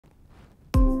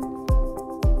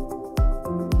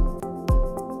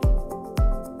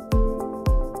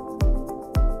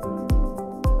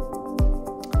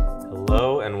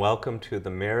welcome to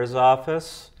the Mayor's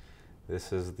Office.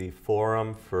 This is the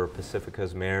forum for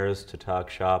Pacifica's mayors to talk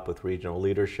shop with regional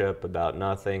leadership about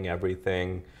nothing,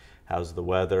 everything. How's the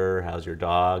weather? How's your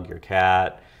dog, your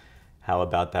cat? How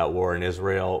about that war in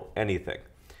Israel? Anything.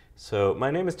 So my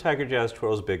name is Tygarjas,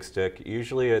 Twyrls, Bigstyck.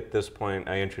 Usually at this point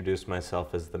I introduce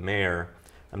myself as the mayor.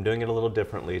 I'm doing it a little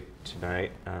differently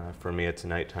tonight. For me it's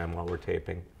nighttime while we're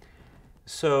taping.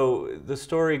 So the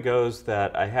story goes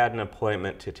that I had an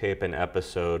appointment to tape an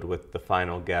episode with the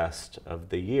final guest of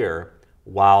the year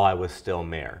while I was still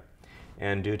mayor.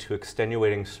 And due to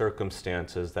extenuating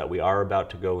circumstances that we are about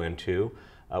to go into,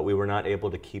 we were not able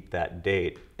to keep that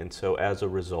date. And so as a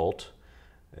result,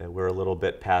 we're a little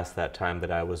bit past that time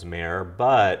that I was mayor,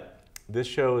 but this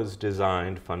show is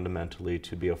designed fundamentally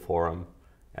to be a forum,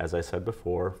 as I said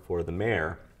before, for the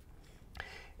mayor.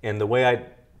 And the way I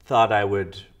thought I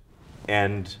would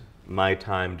end my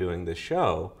time doing this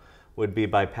show would be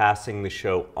by passing the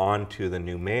show on to the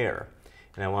new mayor.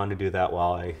 And I wanted to do that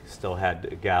while I still had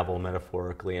a gavel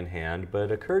metaphorically in hand, but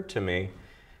it occurred to me,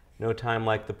 no time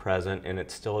like the present, and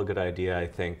it's still a good idea, I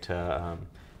think, to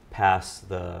pass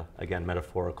the, again,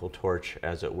 metaphorical torch,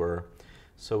 as it were.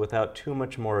 So without too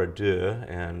much more ado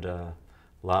and a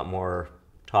lot more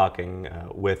talking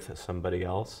with somebody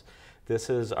else, this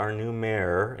is our new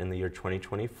mayor in the year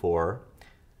 2024,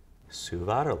 Sue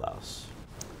Vaterlaus.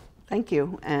 Thank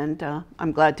you, and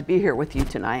I'm glad to be here with you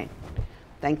tonight.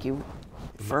 Thank you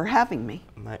for having me.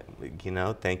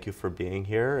 Thank you for being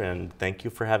here, and thank you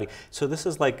for having. So this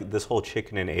is like this whole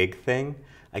chicken and egg thing.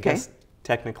 I guess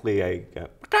technically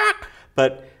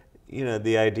but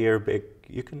the idea big.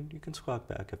 You can squawk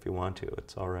back if you want to.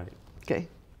 It's all right. Okay.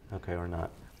 Okay, or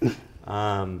not.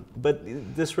 But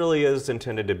this really is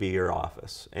intended to be your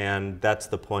office, and that's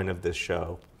the point of this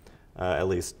show. At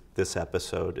least this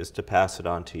episode is to pass it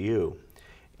on to you.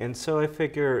 And so I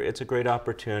figure it's a great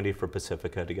opportunity for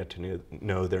Pacifica to get to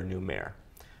know their new mayor.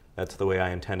 That's the way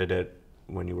I intended it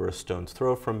when you were a stone's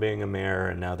throw from being a mayor,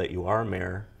 and now that you are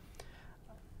mayor,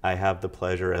 I have the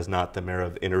pleasure as not the mayor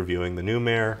of interviewing the new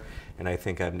mayor, and I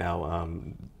think I've now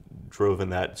driven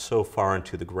that so far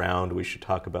into the ground we should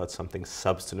talk about something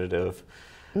substantive.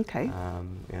 Okay.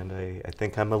 And I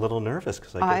think I'm a little nervous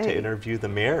because I get to interview the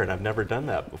mayor, and I've never done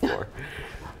that before.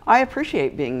 I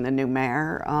appreciate being the new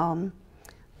mayor.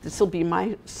 This will be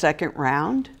my second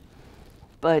round,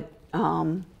 but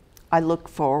I look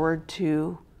forward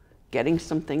to getting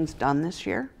some things done this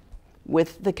year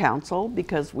with the council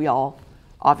because we all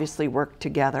obviously work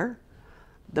together.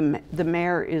 The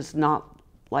mayor is not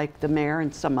like the mayor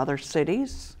in some other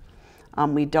cities.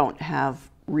 We don't have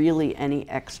really any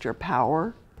extra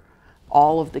power.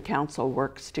 All of the council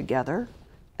works together,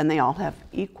 and they all have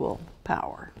equal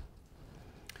power.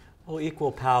 Well,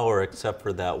 equal power except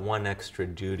for that one extra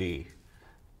duty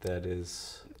that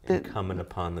is incumbent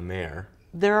upon the mayor.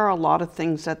 There are a lot of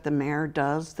things that the mayor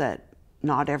does that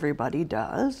not everybody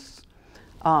does.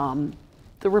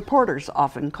 The reporters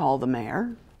often call the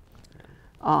mayor.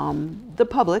 The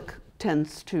public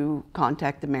tends to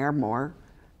contact the mayor more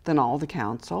than all the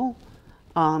council.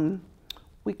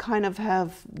 We kind of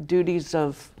have duties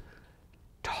of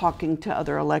talking to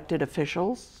other elected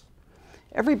officials.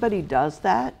 Everybody does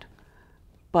that,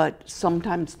 but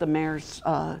sometimes the mayors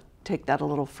take that a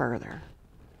little further.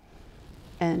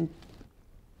 And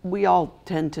we all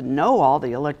tend to know all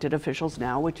the elected officials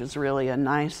now, which is really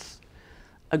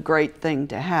a great thing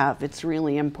to have. It's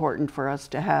really important for us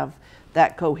to have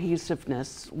that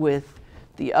cohesiveness with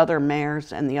the other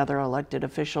mayors and the other elected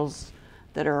officials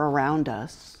that are around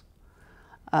us.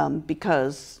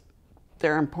 Because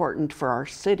they're important for our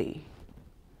city,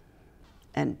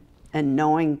 and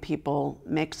knowing people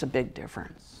makes a big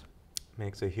difference.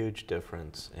 Makes a huge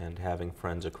difference, and having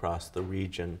friends across the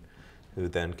region who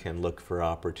then can look for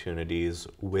opportunities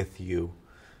with you,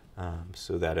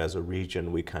 so that as a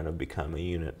region we kind of become a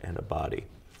unit and a body.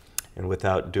 And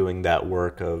without doing that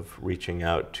work of reaching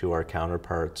out to our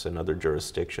counterparts in other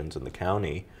jurisdictions in the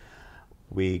county,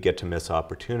 we get to miss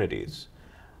opportunities.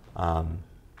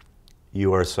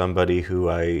 You are somebody who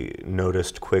I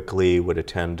noticed quickly would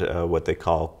attend what they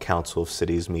call Council of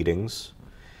Cities meetings,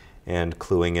 and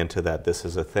cluing into that this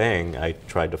is a thing, I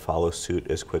tried to follow suit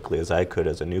as quickly as I could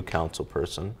as a new council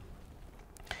person.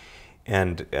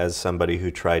 And as somebody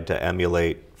who tried to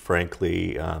emulate,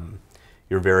 frankly,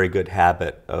 your very good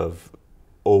habit of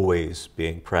always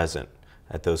being present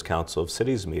at those Council of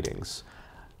Cities meetings,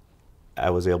 I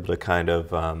was able to kind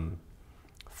of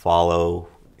follow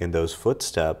in those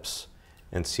footsteps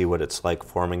and see what it's like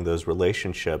forming those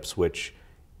relationships, which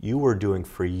you were doing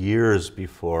for years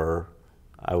before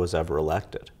I was ever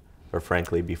elected, or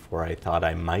frankly, before I thought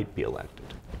I might be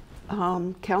elected.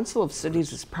 Council of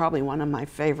Cities is probably one of my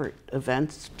favorite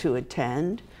events to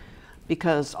attend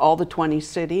because all the 20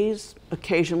 cities,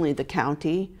 occasionally the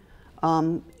county,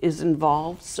 is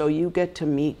involved. So you get to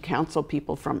meet council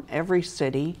people from every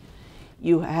city.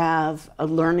 You have a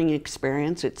learning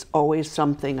experience. It's always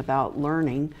something about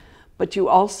learning, but you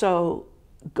also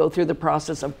go through the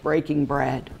process of breaking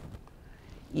bread.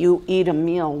 You eat a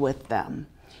meal with them.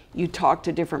 You talk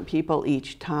to different people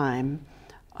each time.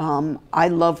 I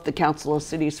loved the Council of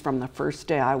Cities from the first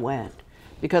day I went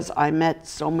because I met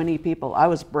so many people. I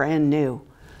was brand new.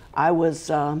 I was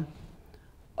on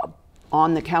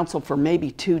the council for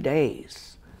maybe 2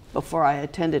 days before I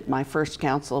attended my first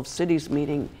Council of Cities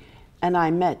meeting, and I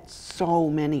met so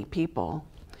many people.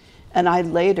 And I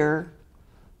later,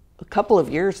 a couple of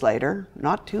years later,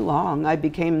 not too long, I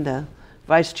became the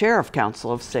vice chair of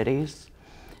Council of Cities.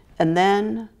 And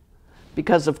then,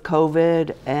 because of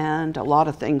COVID and a lot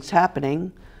of things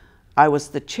happening, I was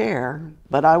the chair,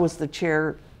 but I was the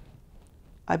chair,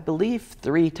 I believe,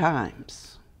 3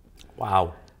 times.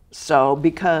 Wow. So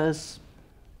because,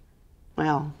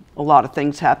 well, a lot of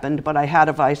things happened, but I had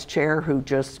a vice chair who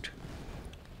just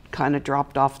kind of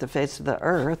dropped off the face of the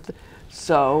earth.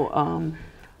 So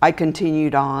I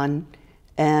continued on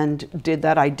and did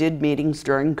that. I did meetings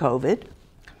during COVID.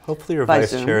 Hopefully your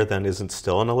vice chair then isn't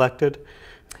still an elected?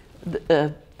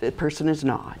 The person is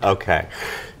not. Okay.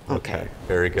 Okay.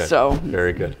 Very good. So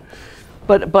very good.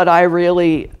 But I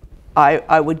really,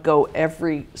 I would go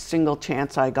every single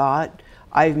chance I got.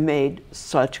 I've made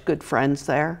such good friends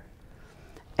there.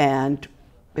 And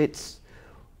it's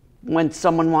when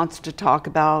someone wants to talk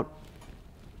about,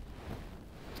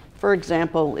 for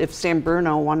example, if San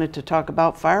Bruno wanted to talk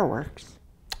about fireworks.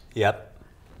 Yep.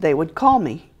 They would call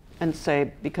me and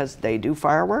say, because they do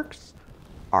fireworks,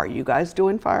 are you guys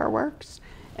doing fireworks?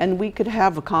 And we could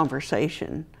have a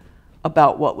conversation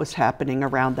about what was happening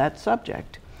around that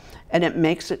subject. And it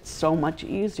makes it so much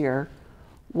easier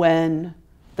when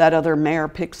that other mayor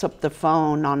picks up the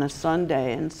phone on a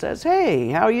Sunday and says, hey,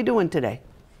 how are you doing today?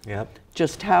 Yep.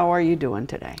 Just how are you doing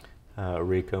today?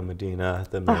 Rico Medina,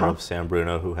 the mayor of San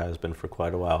Bruno, who has been for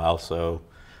quite a while, also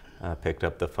picked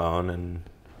up the phone and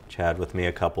chatted with me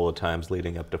a couple of times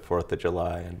leading up to 4th of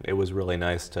July. And it was really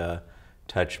nice to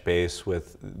touch base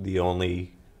with the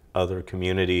only other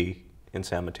community in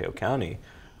San Mateo County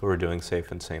who are doing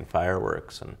safe and sane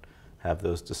fireworks and have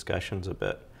those discussions a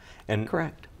bit. And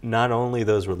correct. Not only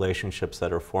those relationships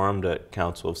that are formed at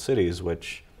Council of Cities,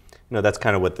 which, you know, that's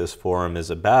kind of what this forum is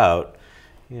about.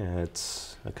 Yeah,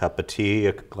 it's a cup of tea,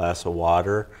 a glass of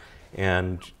water,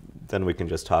 and then we can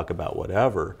just talk about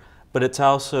whatever. But it's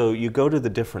also, you go to the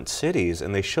different cities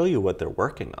and they show you what they're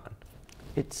working on.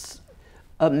 It's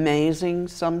amazing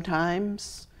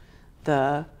sometimes.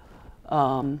 A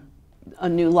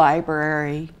new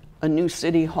library, a new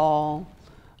city hall,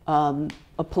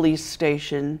 a police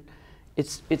station.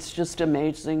 It's just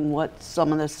amazing what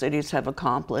some of the cities have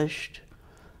accomplished.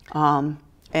 And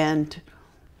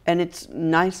it's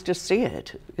nice to see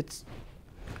it.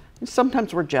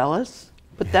 Sometimes we're jealous,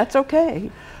 but that's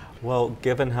okay. Well,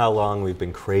 given how long we've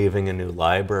been craving a new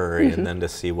library, and then to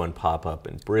see one pop up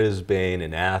in Brisbane,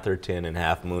 in Atherton, in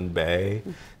Half Moon Bay,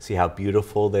 see how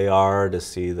beautiful they are, to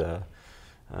see the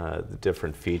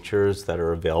different features that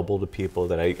are available to people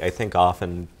that I think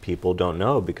often people don't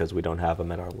know because we don't have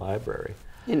them at our library.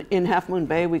 In Half Moon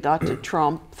Bay, we got to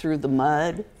tromp through the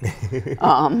mud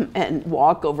and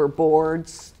walk over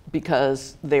boards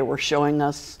because they were showing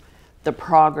us the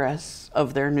progress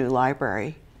of their new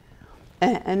library.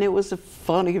 And it was a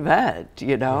fun event,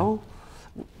 you know,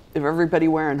 everybody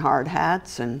wearing hard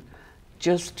hats and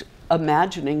just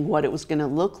imagining what it was going to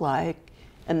look like,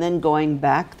 and then going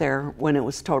back there when it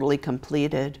was totally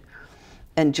completed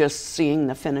and just seeing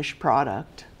the finished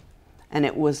product. And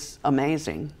it was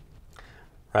amazing.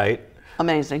 Right?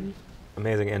 Amazing.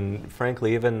 Amazing. And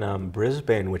frankly, even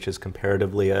Brisbane, which is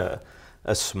comparatively a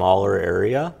smaller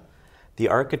area, the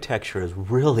architecture is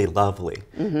really lovely.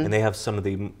 And they have some of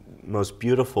the most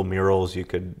beautiful murals you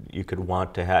could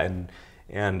want to have,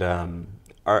 and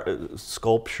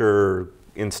sculpture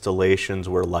installations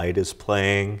where light is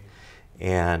playing,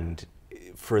 and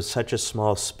for such a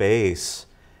small space,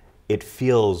 it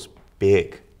feels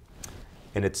big,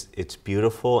 and it's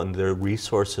beautiful, and the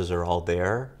resources are all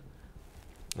there,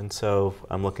 and so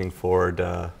I'm looking forward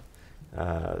to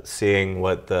seeing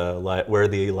what where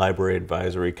the Library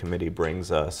Advisory Committee brings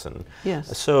us. And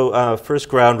yes. So first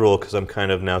ground rule, because I'm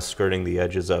kind of now skirting the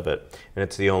edges of it, and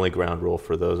it's the only ground rule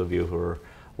for those of you who are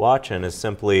watching, is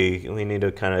simply we need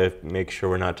to kind of make sure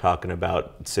we're not talking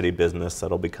about city business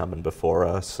that'll be coming before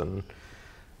us, and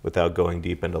without going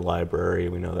deep into library.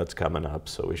 We know that's coming up,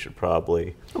 so we should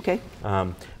probably. Okay.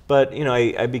 But you know,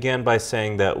 I began by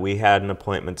saying that we had an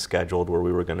appointment scheduled where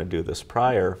we were going to do this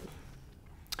prior,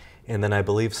 and then I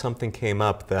believe something came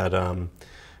up that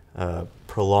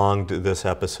prolonged this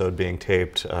episode being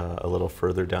taped a little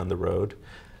further down the road.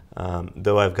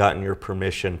 Though I've gotten your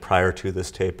permission prior to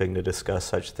this taping to discuss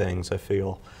such things, I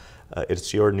feel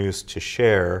it's your news to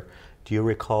share. Do you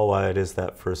recall why it is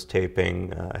that first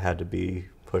taping had to be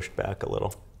pushed back a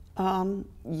little?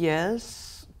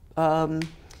 Yes.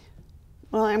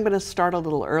 Well, I'm going to start a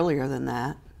little earlier than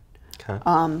that. Okay.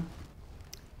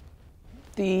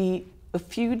 A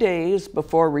few days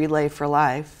before Relay for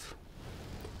Life,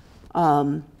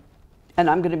 and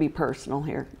I'm going to be personal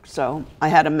here. So I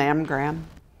had a mammogram,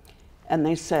 and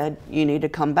they said, you need to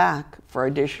come back for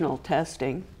additional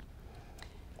testing.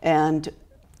 And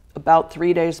about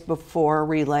 3 days before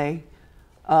Relay,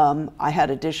 I had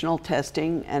additional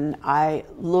testing, and I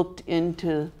looked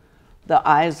into the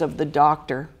eyes of the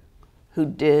doctor who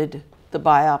did the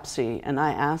biopsy, and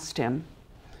I asked him,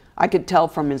 I could tell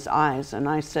from his eyes, and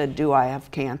I said, do I have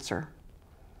cancer?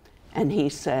 And he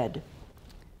said,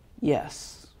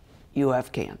 yes, you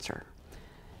have cancer.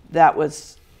 That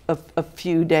was a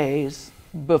few days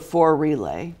before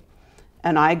Relay,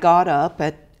 and I got up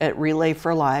at Relay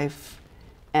for Life,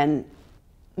 and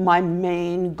my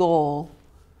main goal,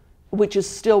 which is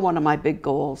still one of my big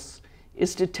goals,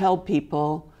 is to tell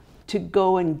people to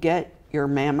go and get your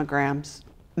mammograms.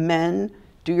 Men,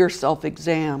 do your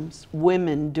self-exams.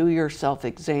 Women, do your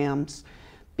self-exams,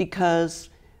 because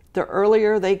the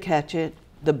earlier they catch it,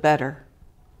 the better.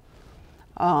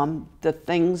 The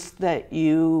things that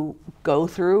you go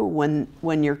through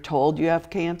when you're told you have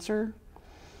cancer,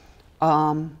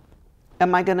 am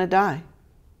I going to die?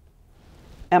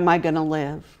 Am I going to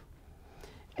live?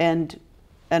 And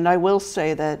I will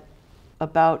say that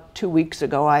about 2 weeks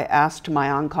ago, I asked my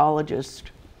oncologist,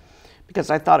 because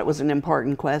I thought it was an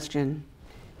important question,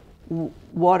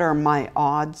 what are my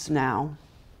odds now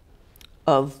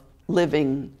of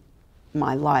living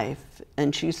my life?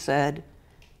 And she said,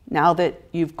 now that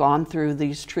you've gone through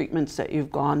these treatments that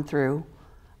you've gone through,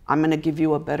 I'm going to give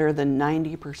you a better than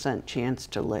 90% chance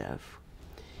to live.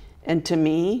 And to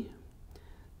me,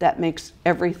 that makes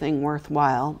everything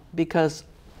worthwhile, because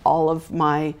all of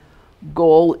my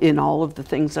goal in all of the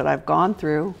things that I've gone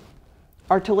through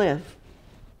are to live.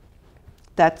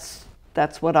 That's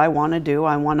what I want to do.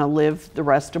 I want to live the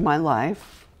rest of my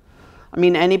life. I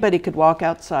mean, anybody could walk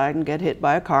outside and get hit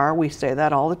by a car. We say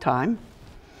that all the time.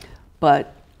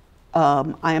 But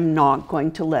I am not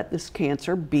going to let this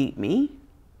cancer beat me.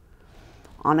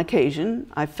 On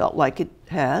occasion, I felt like it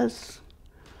has.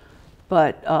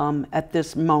 But at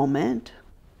this moment,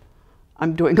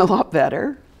 I'm doing a lot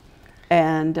better,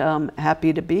 and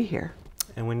happy to be here.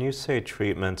 And when you say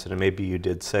treatments, and maybe you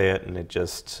did say it, and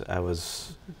I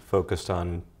was focused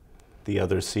on the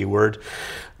other C word,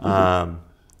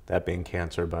 that being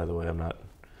cancer, by the way, I'm not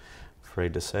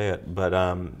afraid to say it, but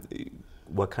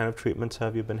what kind of treatments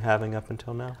have you been having up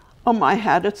until now? I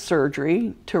had a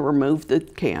surgery to remove the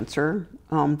cancer.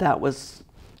 That was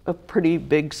a pretty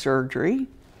big surgery.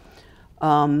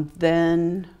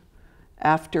 Then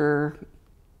after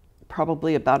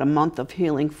probably about a month of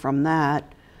healing from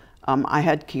that, I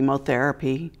had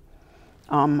chemotherapy.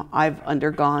 I've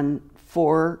undergone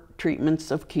 4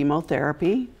 treatments of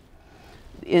chemotherapy.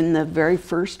 In the very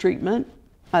first treatment,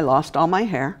 I lost all my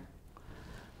hair,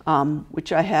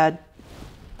 which I had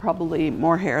probably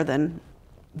more hair than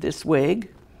this wig.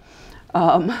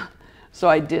 So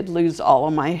I did lose all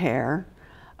of my hair.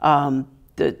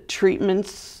 The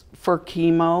treatments for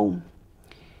chemo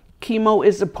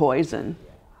is a poison.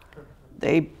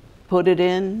 They put it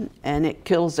in and it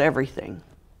kills everything.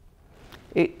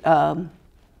 It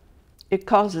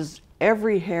causes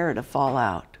every hair to fall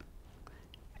out.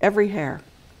 Every hair.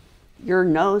 Your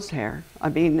nose hair, I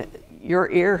mean,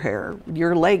 your ear hair,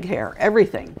 your leg hair,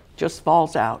 everything just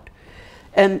falls out.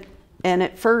 And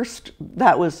at first,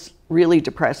 that was really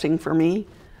depressing for me,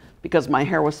 because my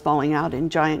hair was falling out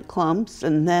in giant clumps.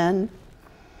 And then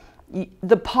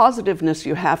the positiveness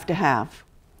you have to have.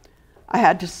 I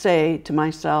had to say to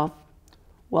myself,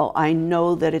 well, I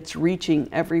know that it's reaching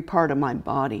every part of my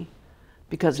body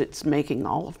because it's making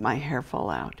all of my hair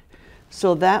fall out.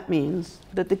 So that means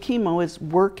that the chemo is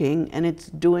working and it's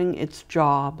doing its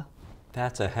job.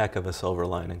 That's a heck of a silver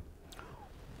lining.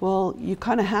 Well, you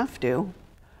kind of have to.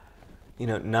 You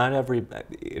know,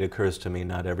 it occurs to me,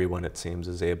 not everyone, it seems,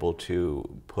 is able to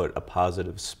put a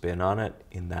positive spin on it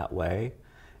in that way.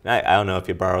 And I don't know if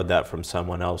you borrowed that from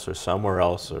someone else or somewhere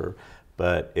else,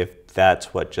 but if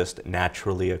that's what just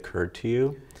naturally occurred to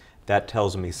you, that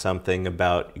tells me something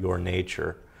about your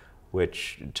nature,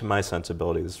 which to my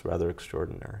sensibility is rather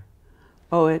extraordinary.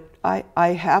 Oh, I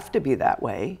have to be that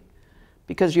way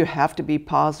because you have to be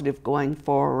positive going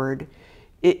forward.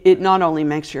 It not only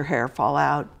makes your hair fall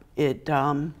out, it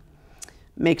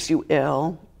makes you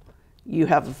ill. You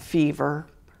have a fever.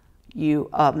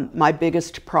 My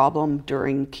biggest problem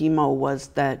during chemo was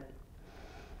that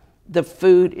the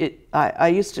food, I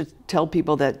used to tell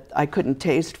people that I couldn't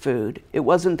taste food. It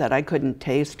wasn't that I couldn't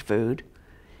taste food.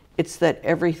 It's that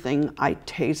everything I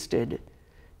tasted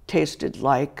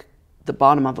like the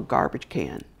bottom of a garbage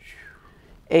can.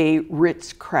 A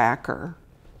Ritz cracker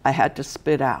I had to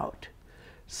spit out.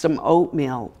 Some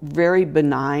oatmeal, very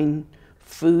benign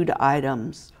food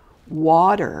items.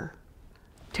 Water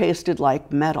tasted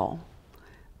like metal.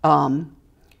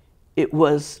 It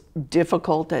was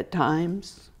difficult at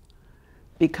times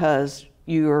because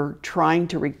you're trying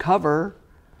to recover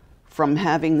from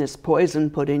having this poison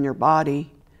put in your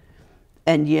body,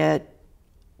 and yet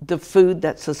the food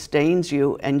that sustains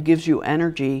you and gives you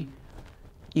energy,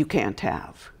 you can't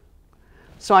have.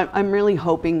 So I'm really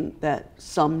hoping that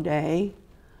someday,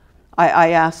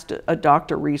 I asked a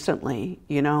doctor recently,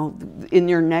 you know, in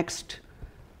your next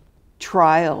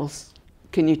trials,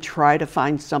 can you try to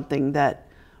find something that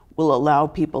will allow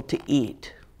people to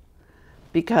eat?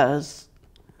 Because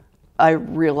I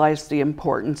realize the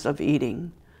importance of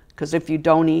eating. Because if you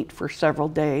don't eat for several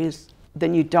days,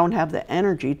 then you don't have the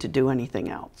energy to do anything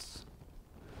else.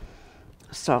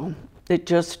 So it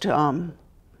just,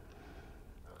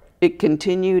 it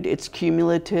continued, it's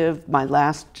cumulative. My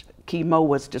last chemo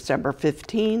was December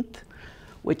 15th,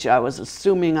 which I was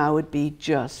assuming I would be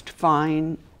just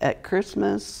fine at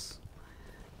Christmas,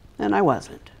 and I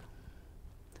wasn't.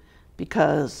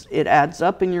 Because it adds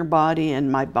up in your body,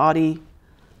 and my body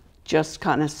just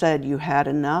kind of said, you had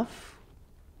enough.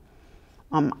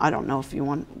 I don't know if you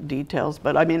want details,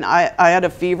 but I mean, I had a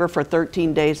fever for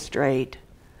 13 days straight.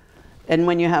 And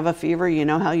when you have a fever, you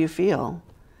know how you feel.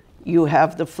 You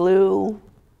have the flu.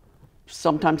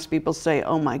 Sometimes people say,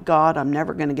 oh my God, I'm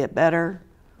never going to get better.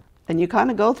 And you kind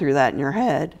of go through that in your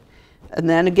head. And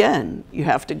then again, you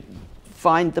have to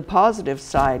find the positive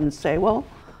side and say, well,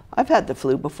 I've had the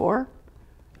flu before.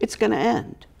 It's going to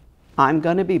end. I'm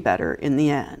going to be better in the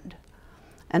end.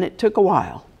 And it took a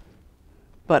while,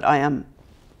 but I am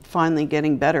finally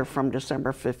getting better from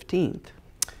December 15th.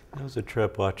 It was a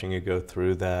trip watching you go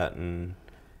through that, and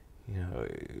you know,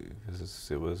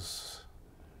 it was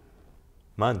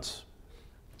months.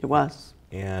 It was.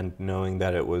 And knowing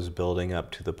that it was building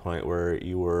up to the point where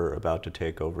you were about to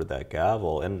take over that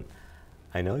gavel, and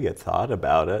I know you thought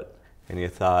about it, and you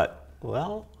thought,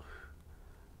 well,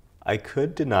 I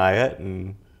could deny it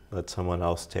and let someone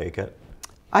else take it.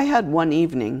 I had one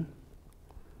evening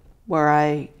where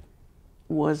I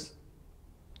was,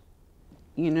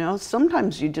 you know,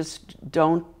 sometimes you just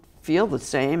don't feel the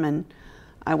same, and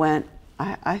I went,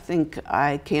 I think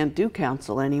I can't do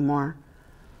counsel anymore.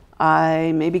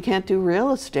 I maybe can't do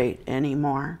real estate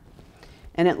anymore.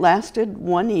 And it lasted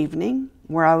one evening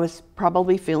where I was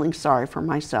probably feeling sorry for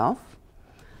myself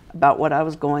about what I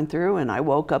was going through, and I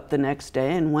woke up the next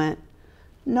day and went,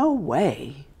 no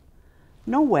way.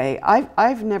 No way.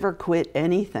 I've never quit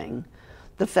anything.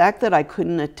 The fact that I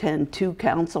couldn't attend 2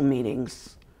 council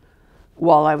meetings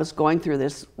while I was going through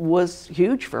this was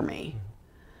huge for me,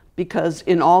 because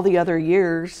in all the other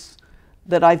years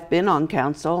that I've been on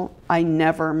council, I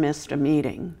never missed a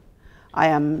meeting. I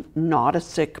am not a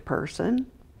sick person.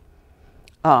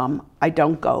 I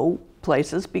don't go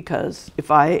places because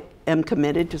if I am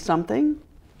committed to something,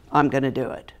 I'm going to do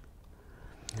it.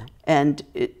 And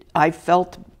I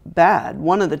felt bad.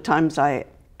 One of the times I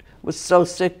was so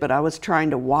sick, but I was trying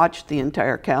to watch the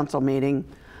entire council meeting,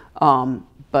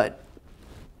 but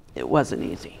it wasn't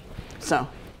easy. So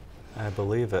I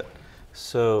believe it.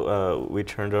 So we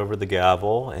turned over the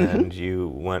gavel, and you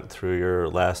went through your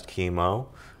last chemo,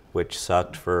 which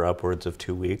sucked for upwards of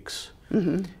 2 weeks.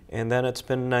 And then it's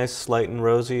been nice, light and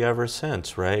rosy ever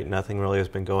since, right? Nothing really has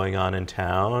been going on in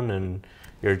town, and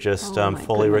you're just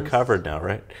fully recovered now,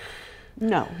 right?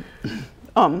 No.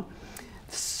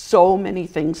 So many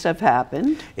things have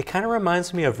happened. It kind of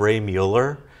reminds me of Ray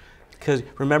Mueller, because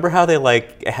remember how they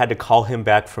like had to call him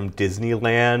back from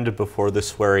Disneyland before the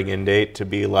swearing-in date to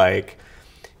be like,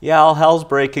 yeah, all hell's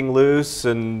breaking loose,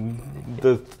 and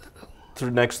the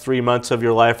next 3 months of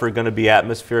your life are going to be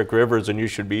atmospheric rivers, and you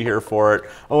should be here for it.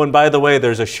 Oh, and by the way,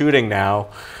 there's a shooting now.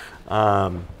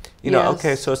 You know,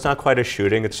 okay, so it's not quite a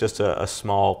shooting, it's just a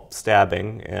small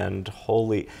stabbing, and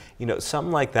holy, you know,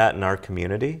 something like that in our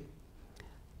community.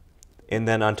 And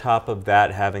then on top of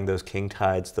that, having those king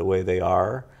tides the way they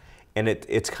are, And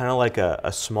it's kind of like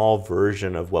a small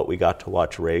version of what we got to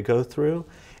watch Ray go through.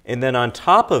 And then on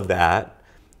top of that,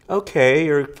 okay,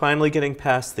 you're finally getting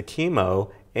past the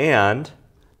chemo, and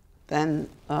then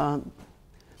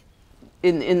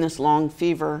in this long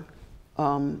fever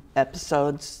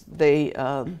episodes, they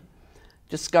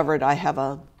discovered I have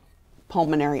a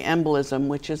pulmonary embolism,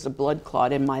 which is a blood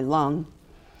clot in my lung,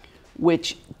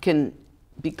 which can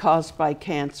be caused by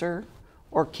cancer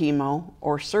or chemo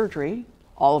or surgery,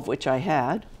 all of which I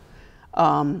had.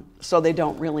 So they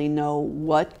don't really know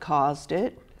what caused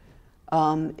it.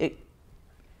 It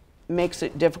makes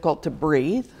it difficult to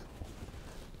breathe.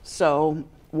 So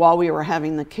while we were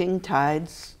having the king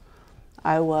tides,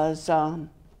 I was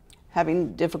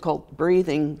having difficult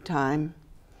breathing time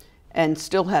and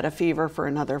still had a fever for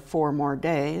another 4 more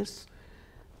days.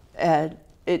 And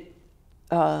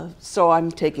so I'm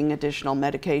taking additional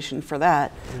medication for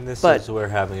that. And this is where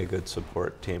having a good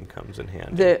support team comes in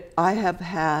handy. I have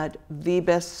had the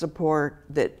best support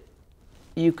that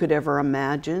you could ever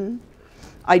imagine.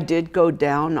 I did go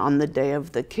down on the day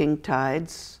of the king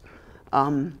tides.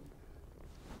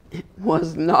 It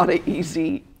was not an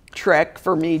easy trek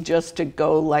for me just to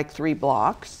go like 3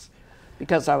 blocks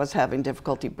because I was having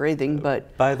difficulty breathing.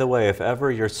 But by the way, if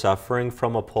ever you're suffering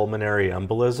from a pulmonary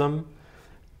embolism,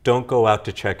 don't go out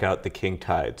to check out the king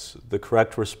tides. The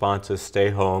correct response is stay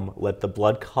home, let the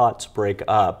blood clots break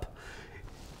up,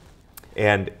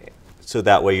 and so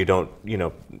that way you don't,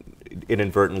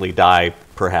 inadvertently die,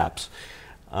 perhaps.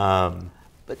 But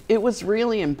it was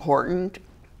really important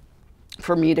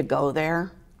for me to go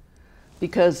there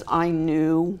because I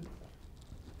knew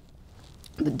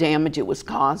the damage it was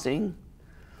causing.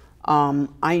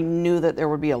 I knew that there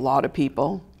would be a lot of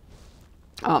people.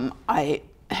 I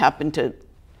happened to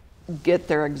get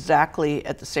there exactly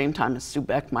at the same time as Sue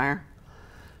Beckmeyer.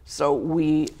 So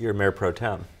You're Mayor Pro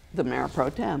Tem. The Mayor Pro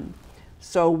Tem.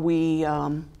 So we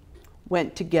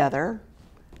went together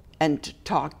and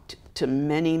talked to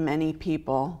many, many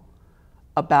people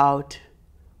about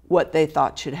what they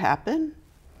thought should happen,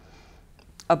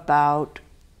 about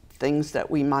things that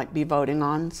we might be voting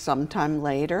on sometime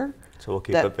later. So we'll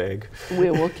keep it vague. We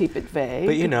will keep it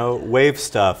vague. But wave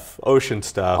stuff, ocean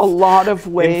stuff. A lot of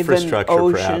wave and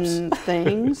ocean perhaps.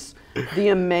 things. The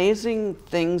amazing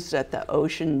things that the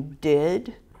ocean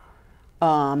did.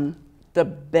 The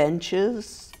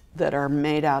benches that are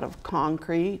made out of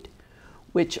concrete,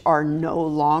 which are no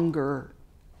longer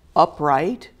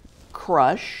upright,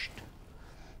 crushed.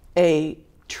 A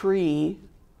tree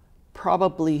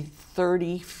probably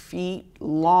 30 feet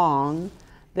long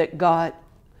that got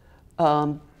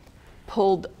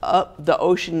pulled up. The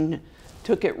ocean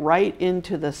took it right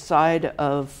into the side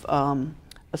of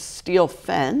a steel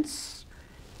fence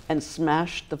and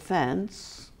smashed the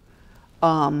fence.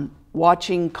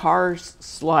 Watching cars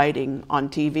sliding on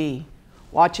TV,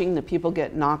 watching the people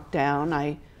get knocked down.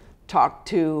 I talked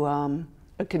to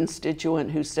a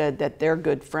constituent who said that their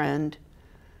good friend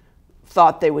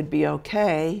thought they would be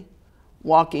okay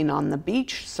walking on the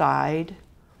beach side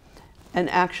and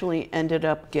actually ended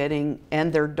up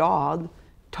and their dog,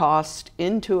 tossed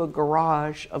into a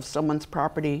garage of someone's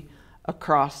property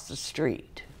across the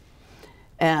street,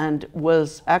 and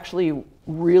was actually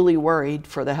really worried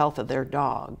for the health of their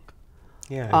dog.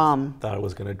 Yeah, I thought it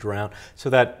was going to drown. So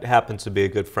that happens to be a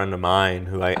good friend of mine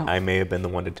who I may have been the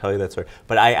one to tell you that story.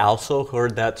 But I also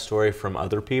heard that story from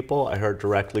other people. I heard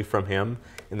directly from him,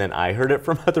 and then I heard it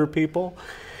from other people.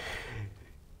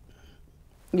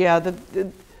 Yeah,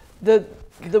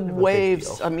 the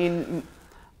waves, I mean,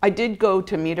 I did go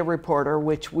to meet a reporter,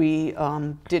 which we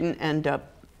didn't end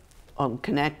up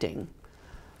connecting.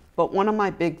 But one of my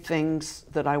big things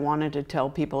that I wanted to tell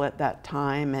people at that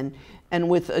time, and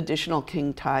with additional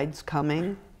king tides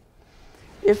coming,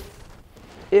 if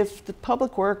the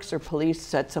public works or police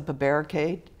sets up a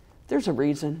barricade, there's a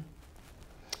reason.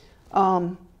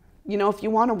 If you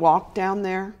want to walk down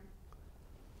there,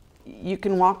 you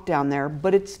can walk down there,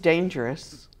 but it's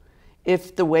dangerous.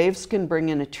 If the waves can bring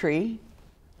in a tree,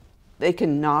 they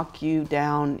can knock you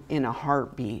down in a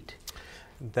heartbeat.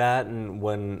 That, and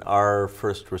when our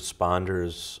first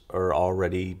responders are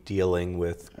already dealing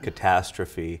with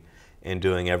catastrophe and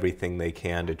doing everything they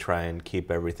can to try and keep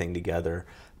everything together,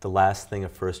 the last thing a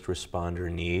first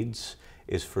responder needs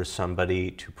is for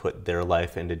somebody to put their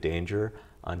life into danger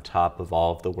on top of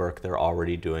all of the work they're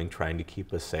already doing trying to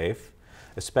keep us safe,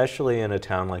 especially in a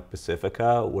town like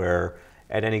Pacifica, where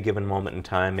at any given moment in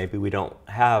time, maybe we don't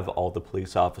have all the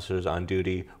police officers on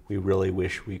duty we really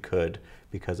wish we could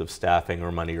because of staffing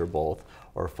or money or both,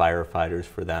 or firefighters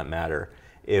for that matter.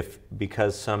 If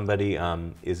because somebody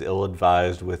is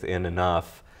ill-advised within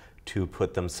enough to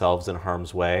put themselves in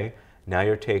harm's way. Now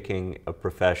you're taking a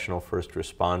professional first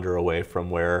responder away from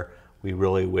where we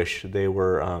really wish they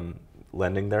were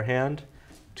lending their hand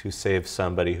to save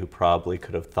somebody who probably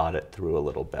could have thought it through a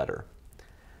little better.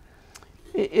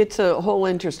 It's a whole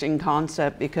interesting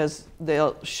concept because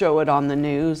they'll show it on the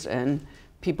news and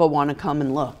people want to come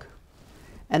and look.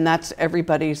 And that's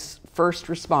everybody's first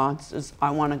response is,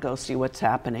 I want to go see what's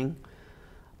happening.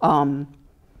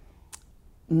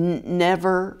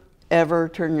 Never, ever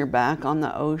turn your back on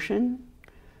the ocean.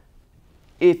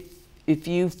 If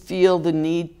you feel the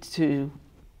need to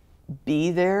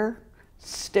be there,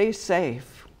 stay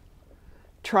safe.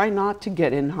 Try not to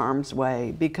get in harm's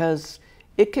way because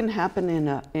it can happen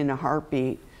in a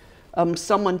heartbeat.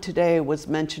 Someone today was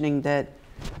mentioning that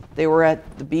they were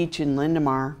at the beach in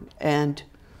Lindemar and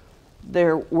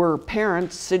there were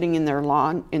parents sitting in their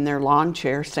lawn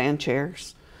chairs, sand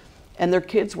chairs, and their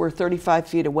kids were 35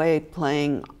 feet away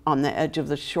playing on the edge of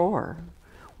the shore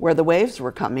where the waves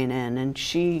were coming in. And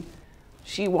she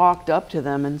walked up to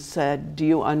them and said, "Do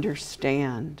you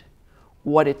understand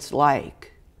what it's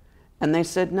like?" And they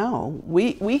said, "No,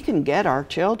 we can get our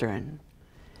children."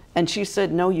 And she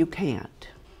said, "No, you can't.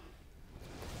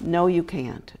 No, you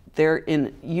can't. They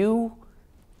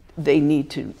need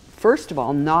to, first of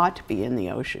all, not be in the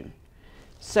ocean.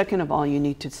 Second of all, you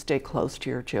need to stay close to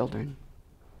your children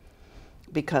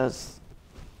because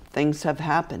things have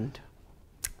happened."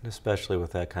 Especially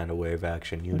with that kind of wave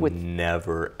action, you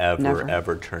never,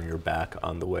 ever turn your back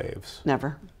on the waves.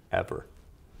 Never. Ever.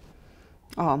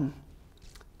 Now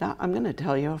I'm going to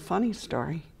tell you a funny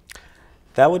story.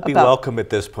 That would be welcome at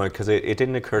this point, because it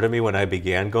didn't occur to me when I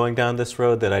began going down this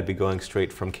road that I'd be going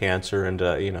straight from cancer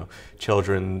into,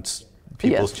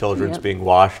 people's children's being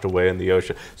washed away in the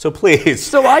ocean. So please,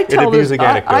 so I tell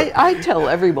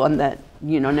everyone that,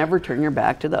 never turn your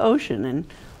back to the ocean. And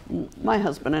my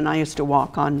husband and I used to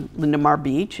walk on Lindemar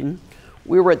Beach, and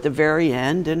we were at the very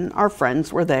end, and our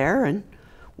friends were there, and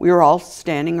we were all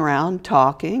standing around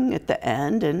talking at the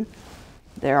end, and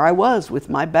there I was with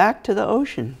my back to the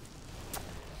ocean.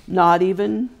 Not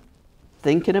even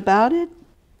thinking about it.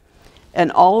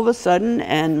 And all of a sudden,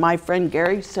 and my friend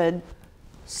Gary said,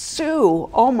 "Sue,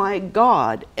 oh my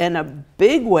God." And a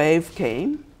big wave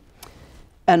came.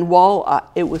 And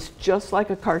it was just like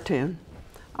a cartoon.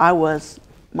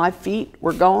 My feet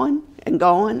were going, and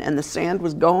the sand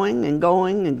was going and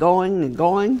going and going and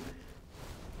going.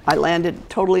 I landed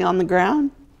totally on the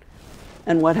ground.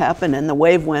 And what happened? And the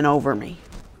wave went over me.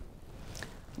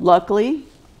 Luckily,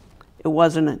 it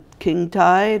wasn't a king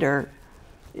tide, or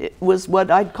it was what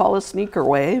I'd call a sneaker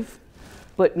wave.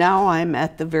 But now I'm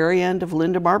at the very end of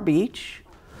Lindemar Beach,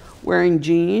 wearing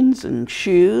jeans and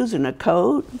shoes and a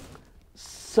coat,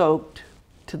 soaked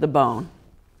to the bone.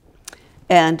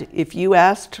 And if you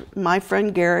asked my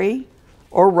friend Gary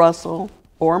or Russell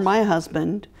or my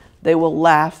husband, they will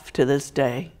laugh to this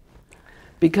day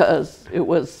because it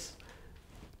was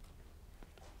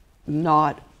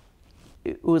not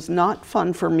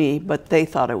fun for me, but they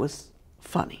thought it was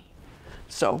funny.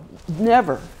 So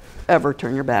never, ever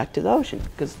turn your back to the ocean,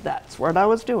 because that's what I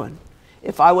was doing.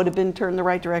 If I would have been turned the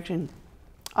right direction,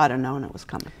 I'd have known it was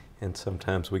coming. And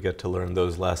sometimes we get to learn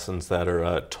those lessons that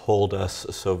are told us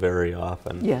so very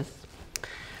often. Yes.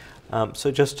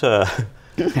 So just to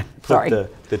put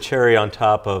the cherry on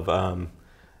top of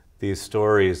these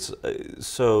stories,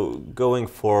 so going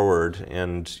forward,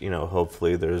 and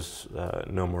hopefully there's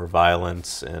no more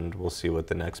violence, and we'll see what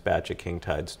the next batch of king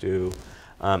tides do.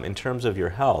 In terms of your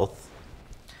health,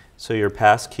 so you're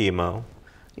past chemo,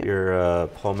 yep. Your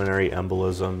pulmonary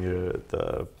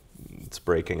embolism, it's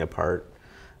breaking apart.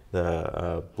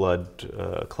 The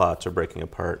blood clots are breaking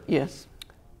apart. Yes.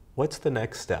 What's the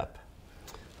next step?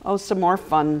 Oh, some more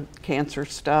fun cancer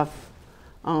stuff.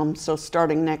 So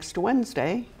starting next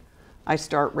Wednesday, I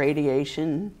start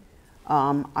radiation.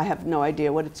 I have no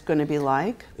idea what it's going to be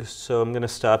like. So I'm going to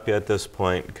stop you at this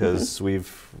point because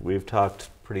we've talked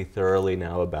pretty thoroughly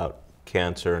now about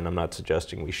cancer, and I'm not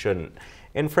suggesting we shouldn't.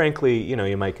 And frankly,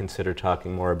 you might consider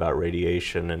talking more about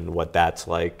radiation and what that's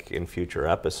like in future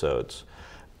episodes.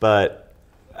 But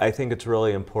I think it's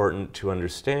really important to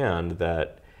understand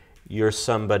that you're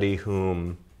somebody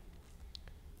whom,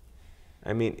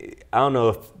 I don't know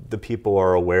if the people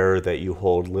are aware that you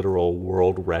hold literal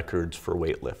world records for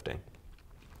weightlifting.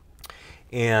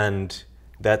 And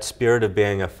that spirit of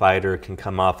being a fighter can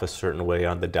come off a certain way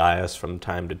on the dais from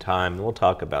time to time, and we'll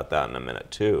talk about that in a minute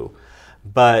too.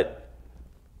 But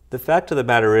the fact of the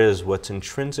matter is, what's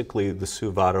intrinsically the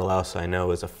Sue Vaterlaus I know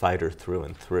is a fighter through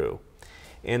and through.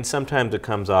 And sometimes it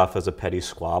comes off as a petty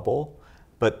squabble,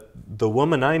 but the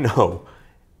woman I know,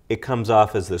 it comes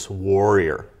off as this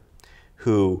warrior.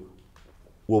 who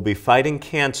will be fighting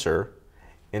cancer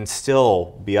and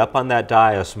still be up on that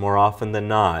dais more often than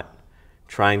not,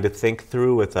 trying to think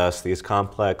through with us these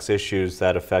complex issues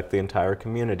that affect the entire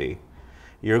community.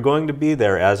 You're going to be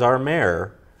there as our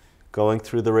mayor going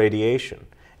through the radiation.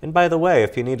 And by the way,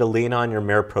 if you need to lean on your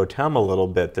mayor pro tem a little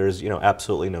bit, there's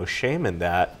absolutely no shame in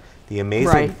that. The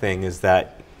amazing thing is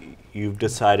that you've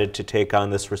decided to take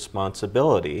on this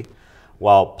responsibility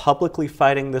while publicly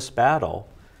fighting this battle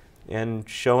and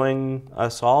showing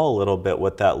us all a little bit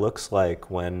what that looks like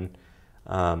when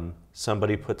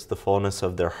somebody puts the fullness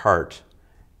of their heart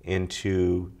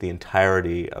into the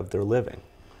entirety of their living.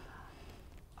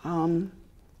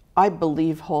 I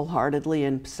believe wholeheartedly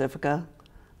in Pacifica.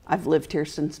 I've lived here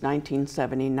since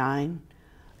 1979.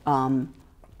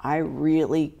 I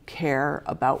really care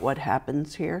about what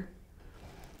happens here.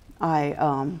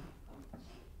 And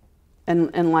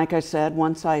like I said,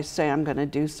 once I say I'm going to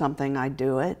do something, I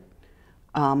do it.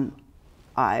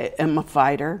 I am a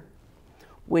fighter,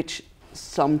 which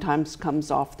sometimes comes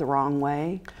off the wrong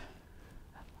way.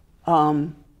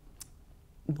 But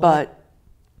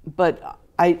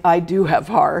I do have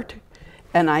heart,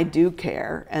 and I do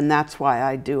care, and that's why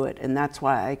I do it, and that's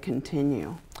why I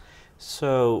continue.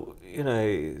 So,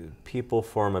 people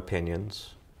form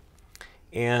opinions,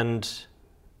 and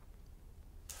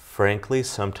frankly,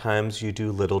 sometimes you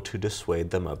do little to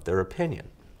dissuade them of their opinion.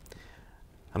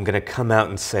 I'm going to come out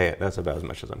and say it. That's about as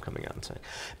much as I'm coming out and saying.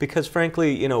 Because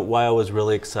frankly, why I was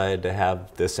really excited to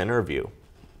have this interview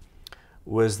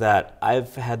was that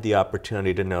I've had the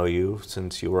opportunity to know you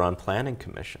since you were on Planning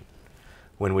Commission,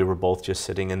 when we were both just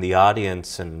sitting in the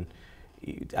audience, and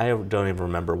I don't even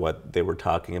remember what they were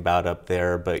talking about up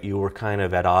there, but you were kind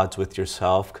of at odds with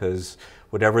yourself because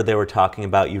whatever they were talking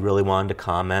about, you really wanted to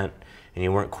comment, and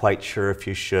you weren't quite sure if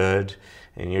you should,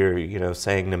 and you're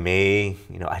saying to me,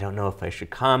 I don't know if I should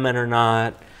comment or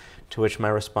not, to which my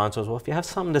response was, well, if you have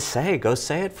something to say, go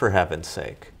say it for heaven's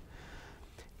sake.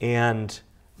 And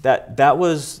that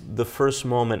was the first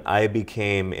moment I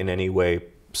became in any way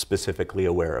specifically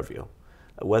aware of you.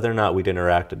 Whether or not we'd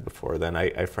interacted before then,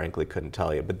 I frankly couldn't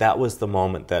tell you. But that was the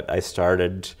moment that I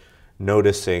started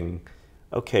noticing,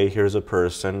 okay, here's a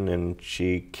person and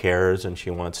she cares and she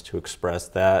wants to express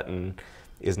that and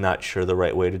is not sure the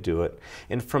right way to do it.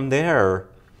 And from there,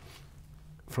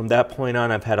 from that point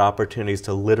on, I've had opportunities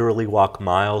to literally walk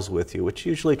miles with you, which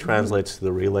usually translates to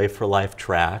the Relay for Life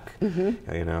track,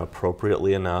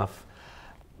 appropriately enough.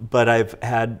 But I've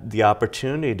had the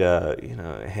opportunity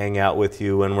to, hang out with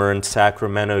you when we're in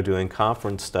Sacramento doing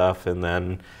conference stuff, and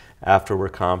then after we're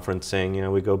conferencing,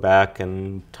 we go back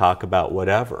and talk about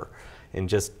whatever, and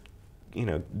just,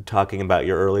 talking about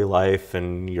your early life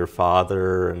and your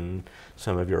father and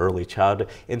some of your early childhood.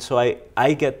 And so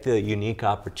I get the unique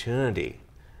opportunity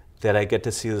that I get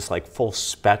to see this full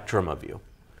spectrum of you.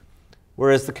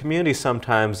 Whereas the community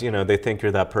sometimes, they think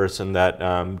you're that person that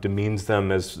demeans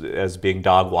them as being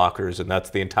dog walkers, and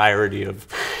that's the entirety of,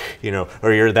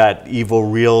 or you're that evil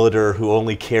realtor who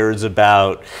only cares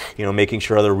about, making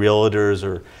sure other realtors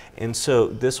are. And so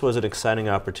this was an exciting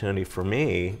opportunity for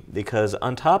me because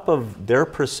on top of their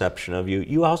perception of you,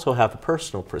 you also have a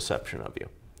personal perception of you.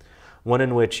 One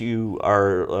in which you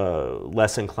are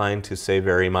less inclined to say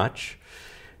very much,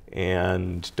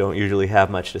 and don't usually have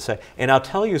much to say. And I'll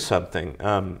tell you something,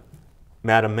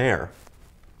 Madam Mayor,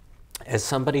 as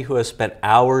somebody who has spent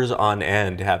hours on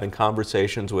end having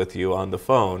conversations with you on the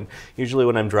phone, usually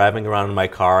when I'm driving around in my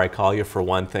car, I call you for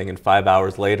one thing, and 5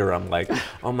 hours later I'm like,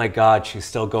 oh my God, she's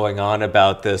still going on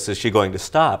about this. Is she going to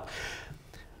stop?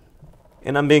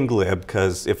 And I'm being glib,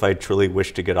 because if I truly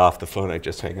wish to get off the phone, I'd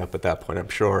just hang up at that point, I'm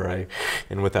sure,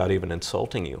 and without even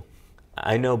insulting you.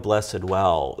 I know blessed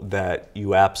well that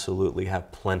you absolutely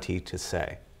have plenty to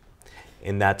say,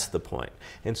 and that's the point.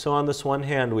 And so on this one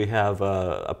hand, we have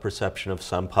a perception of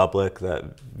some public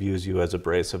that views you as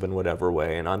abrasive in whatever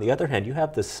way, and on the other hand, you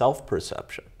have this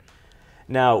self-perception.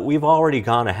 Now, we've already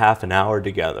gone a half an hour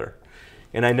together,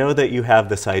 and I know that you have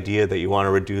this idea that you want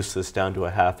to reduce this down to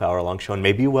a half-hour-long show, and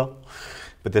maybe you will,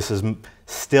 but this is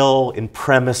still in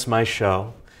premise my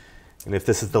show, and if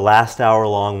this is the last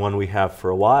hour-long one we have for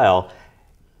a while,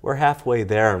 we're halfway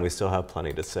there and we still have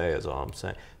plenty to say, is all I'm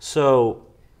saying. So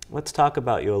let's talk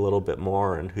about you a little bit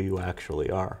more and who you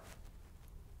actually are.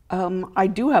 I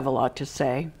do have a lot to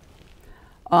say.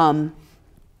 On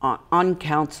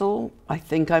council, I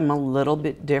think I'm a little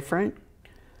bit different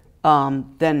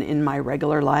than in my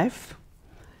regular life,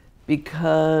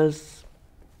 because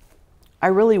I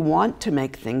really want to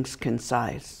make things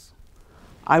concise.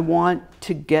 I want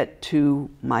to get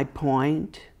to my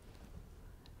point.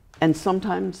 And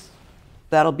sometimes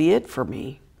that'll be it for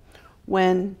me.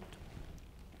 When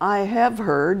I have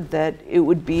heard that it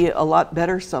would be a lot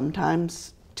better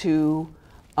sometimes to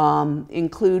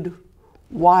include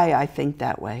why I think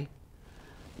that way,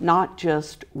 not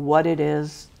just what it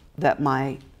is that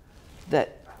my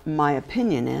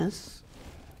opinion is.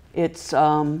 It's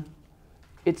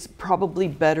probably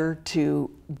better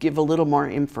to give a little more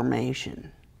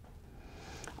information.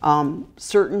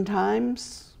 Certain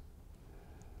times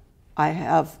I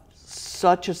have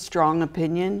such a strong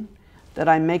opinion that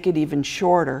I make it even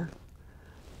shorter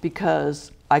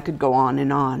because I could go on.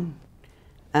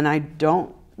 And I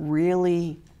don't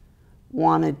really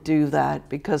want to do that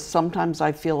because sometimes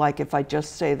I feel like if I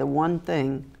just say the one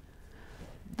thing,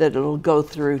 that it'll go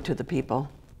through to the people.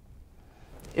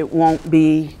 It won't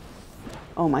be,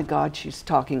 oh my God, she's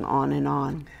talking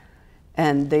on.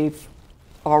 And they've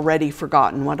already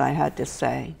forgotten what I had to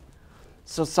say.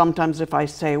 So sometimes if I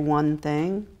say one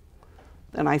thing,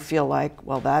 then I feel like,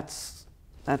 well, that's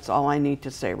all I need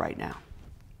to say right now.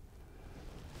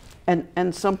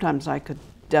 And sometimes I could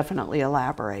definitely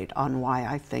elaborate on why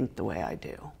I think the way I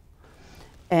do.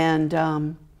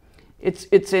 And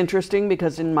it's interesting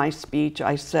because in my speech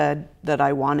I said that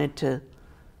I wanted to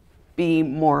be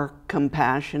more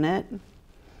compassionate.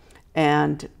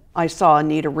 And I saw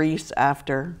Anita Reese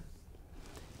after,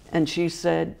 and she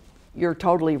said, "You're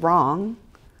totally wrong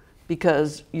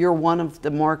because you're one of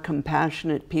the more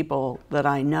compassionate people that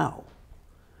I know."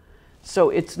 So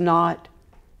it's not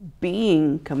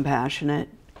being compassionate,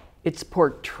 it's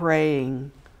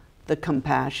portraying the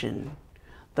compassion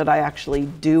that I actually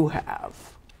do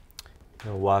have.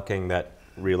 You know, walking that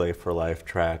Relay for Life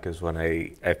track is when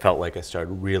I felt like I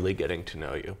started really getting to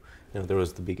know you. You know, there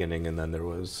was the beginning and then there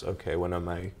was, okay, when am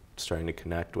I starting to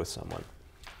connect with someone?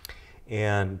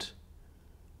 And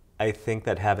I think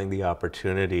that having the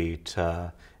opportunity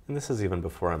to, and this is even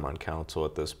before I'm on council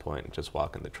at this point, just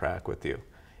walking the track with you,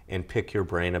 and pick your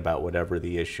brain about whatever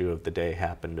the issue of the day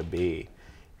happened to be.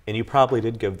 And you probably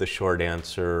did give the short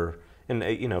answer. And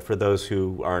you know, for those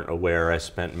who aren't aware, I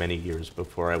spent many years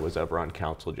before I was ever on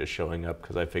council just showing up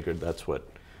because I figured that's what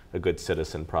a good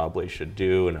citizen probably should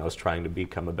do. And I was trying to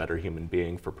become a better human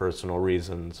being for personal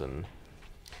reasons.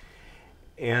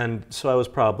 And so I was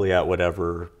probably at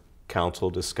whatever council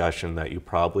discussion that you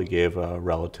probably gave a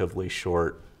relatively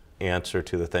short answer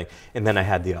to the thing. And then I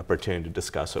had the opportunity to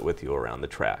discuss it with you around the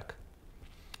track.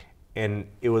 And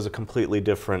it was a completely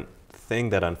different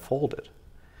thing that unfolded.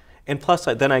 And plus,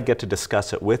 then I get to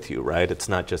discuss it with you, right? It's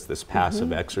not just this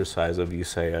passive exercise of you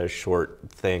say a short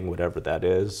thing, whatever that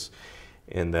is,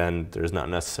 and then there's not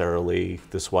necessarily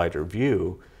this wider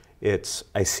view. It's,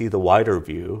 I see the wider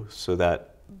view, so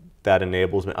that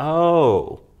enables me,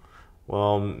 oh,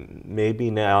 well,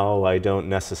 maybe now I don't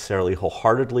necessarily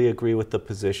wholeheartedly agree with the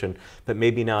position, but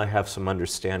maybe now I have some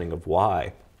understanding of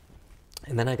why.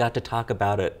 And then I got to talk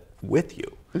about it with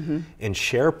you and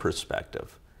share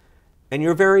perspective. And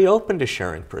you're very open to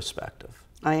sharing perspective.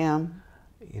 I am.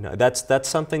 You know, that's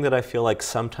something that I feel like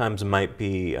sometimes might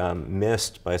be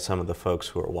missed by some of the folks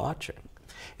who are watching.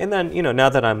 And then, you know, now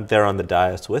that I'm there on the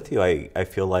dais with you, I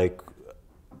feel like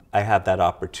I have that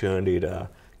opportunity to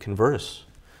converse,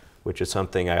 which is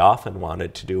something I often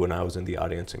wanted to do when I was in the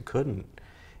audience and couldn't.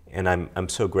 And I'm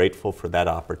so grateful for that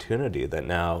opportunity that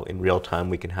now in real time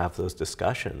we can have those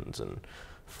discussions and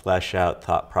flesh out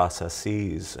thought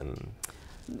processes. And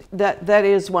that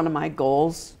is one of my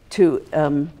goals,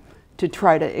 to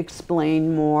try to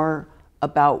explain more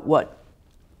about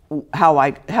how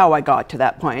I got to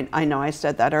that point. I know I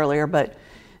said that earlier, but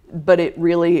it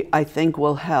really, I think,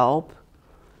 will help,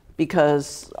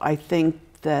 because I think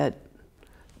that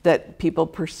people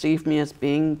perceive me as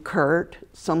being curt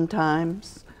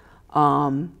sometimes,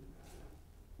 and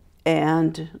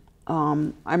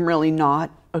I'm really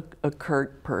not a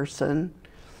curt person.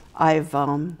 I've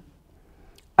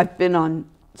been on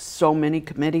so many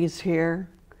committees here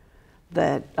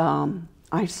that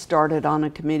I started on a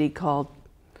committee called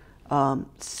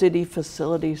City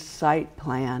Facilities Site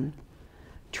Plan,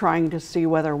 trying to see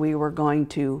whether we were going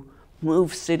to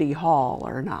move City Hall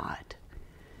or not.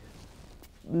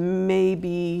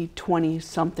 Maybe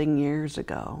 20-something years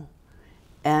ago.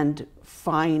 And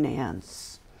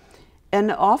finance.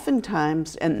 And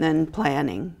oftentimes, and then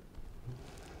planning.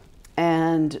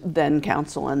 And then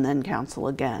council, and then council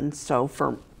again. So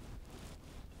for,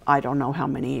 I don't know how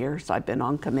many years I've been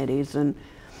on committees. And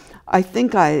I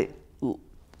think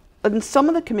and some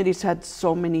of the committees had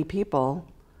so many people,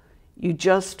 you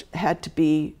just had to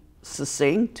be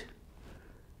succinct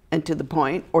and to the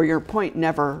point, or your point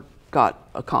never got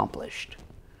accomplished.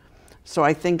 So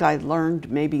I think I learned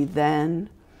maybe then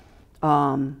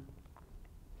to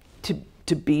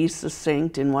be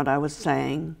succinct in what I was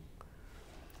saying,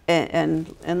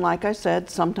 And like I said,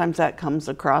 sometimes that comes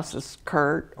across as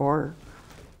curt or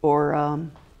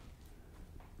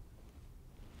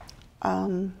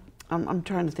I'm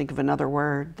trying to think of another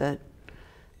word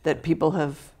that people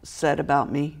have said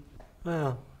about me.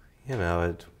 Well, you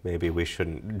know, maybe we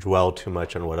shouldn't dwell too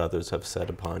much on what others have said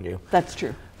upon you. That's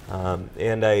true.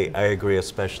 And I agree,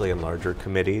 especially in larger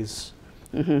committees.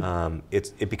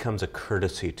 It becomes a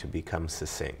courtesy to become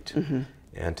succinct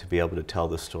and to be able to tell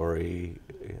the story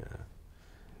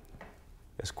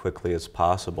as quickly as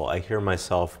possible. I hear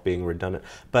myself being redundant,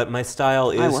 but my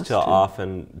style is to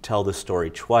often tell the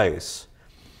story twice.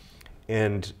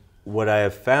 And what I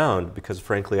have found, because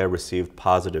frankly I received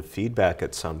positive feedback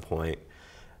at some point,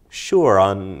 sure,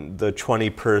 on the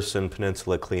 20-person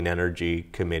Peninsula Clean Energy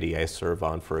Committee I serve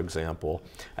on, for example,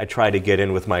 I try to get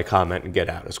in with my comment and get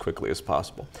out as quickly as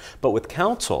possible. But with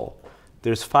council,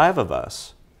 there's 5 of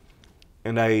us,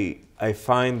 and I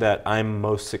find that I'm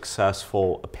most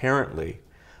successful, apparently,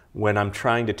 when I'm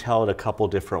trying to tell it a couple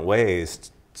different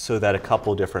ways so that a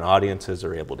couple different audiences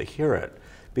are able to hear it.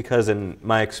 Because in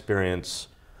my experience,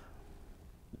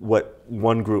 what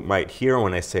one group might hear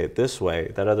when I say it this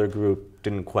way, that other group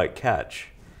didn't quite catch.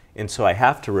 And so I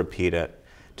have to repeat it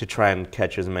to try and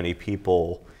catch as many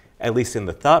people, at least in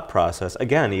the thought process,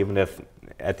 again, even if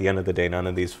at the end of the day none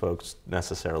of these folks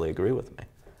necessarily agree with me.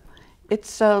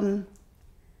 It's, there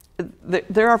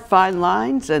are fine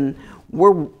lines, and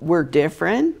we're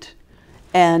different,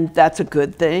 and that's a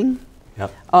good thing.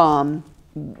 Yep. I'm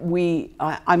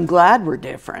glad we're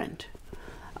different,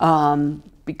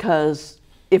 because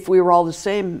if we were all the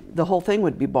same, the whole thing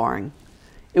would be boring.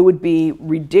 It would be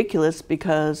ridiculous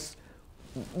because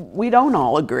we don't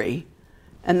all agree.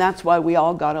 And that's why we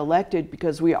all got elected,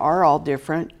 because we are all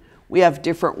different. We have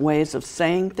different ways of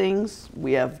saying things.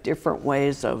 We have different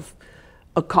ways of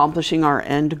accomplishing our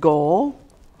end goal.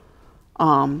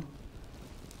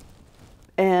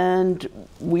 And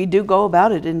we do go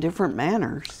about it in different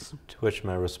manners. To which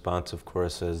my response, of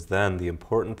course, is then the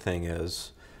important thing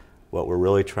is what we're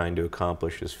really trying to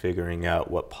accomplish is figuring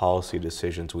out what policy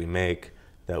decisions we make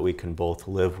that we can both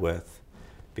live with,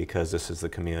 because this is the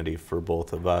community for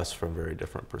both of us from very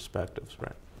different perspectives,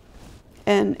 right?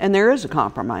 And there is a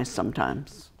compromise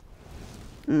sometimes.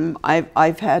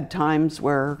 I've had times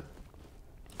where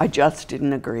I just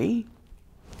didn't agree,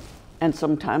 and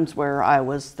sometimes where I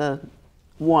was the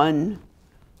 1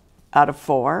 out of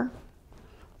 4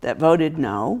 that voted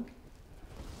no,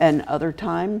 and other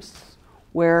times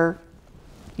where,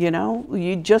 you know,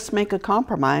 you just make a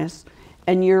compromise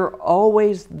and you're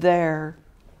always there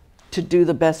to do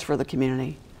the best for the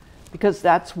community, because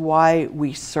that's why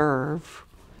we serve.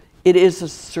 It is a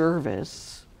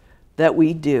service that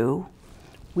we do.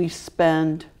 We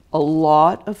spend a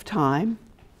lot of time,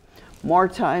 more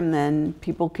time than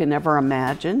people can ever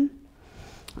imagine.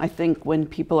 I think when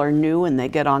people are new and they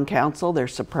get on council, they're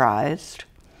surprised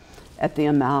at the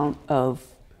amount of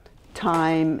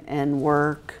time and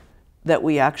work that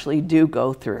we actually do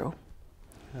go through.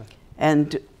 Yeah.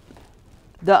 And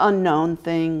the unknown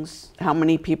things, how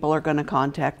many people are going to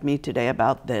contact me today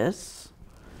about this?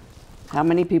 How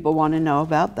many people want to know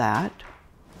about that?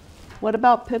 What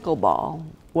about pickleball?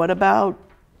 What about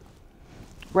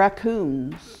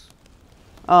raccoons?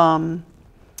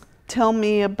 Tell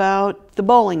me about the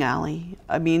bowling alley.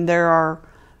 I mean, there are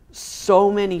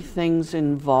so many things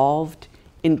involved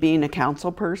in being a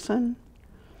council person.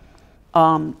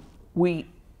 We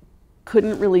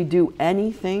couldn't really do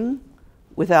anything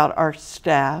without our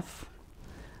staff.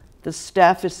 The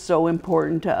staff is so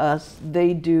important to us.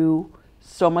 They do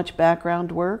so much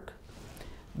background work.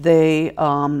 They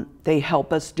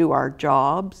help us do our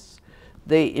jobs.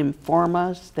 They inform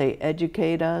us, they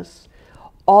educate us.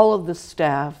 All of the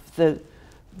staff,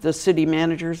 the city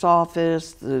manager's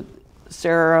office,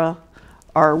 Sarah,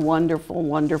 our wonderful,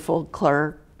 wonderful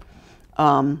clerk,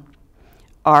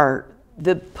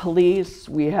 the police,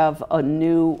 we have a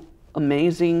new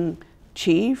amazing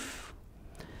chief.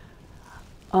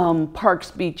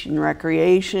 Parks, Beach, and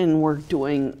Recreation, we're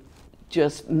doing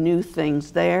just new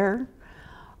things there.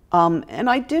 And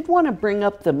I did want to bring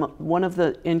up one of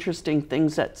the interesting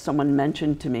things that someone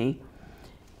mentioned to me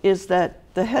is that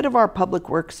the head of our Public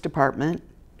Works Department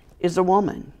is a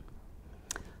woman.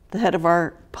 The head of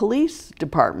our police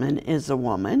department is a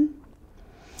woman.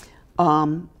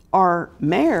 Our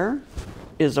mayor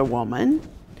is a woman.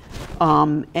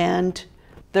 And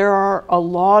there are a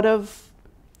lot of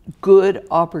good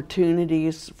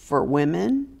opportunities for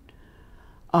women.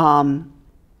 And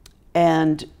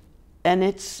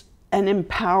it's an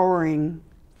empowering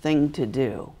thing to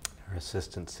do. Our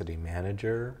assistant city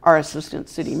manager. Our assistant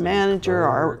city manager,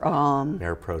 clerk, our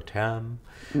mayor pro tem.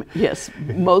 yes,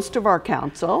 most of our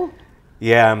council.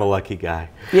 Yeah, I'm a lucky guy.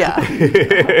 Yeah,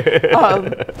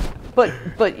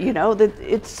 but you know that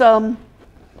it's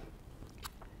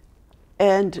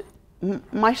and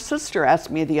my sister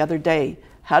asked me the other day,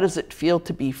 how does it feel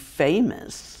to be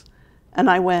famous? And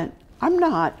I went, I'm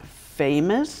not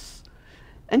famous.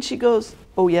 And she goes,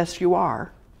 oh yes you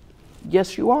are.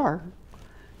 Yes you are.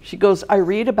 She goes, I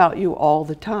read about you all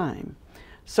the time.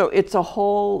 So it's a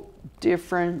whole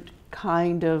different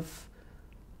kind of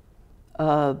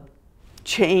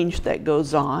change that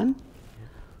goes on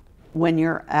when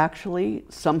you're actually,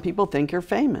 some people think you're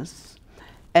famous.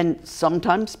 And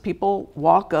sometimes people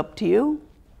walk up to you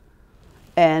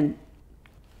and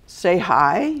say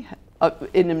hi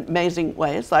in amazing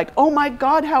ways, like, oh my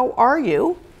God, how are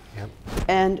you? Yep.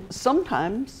 And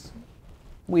sometimes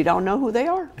we don't know who they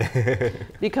are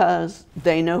because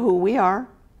they know who we are,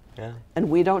 Yeah. and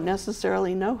we don't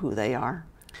necessarily know who they are.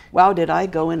 Wow, did I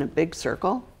go in a big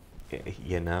circle?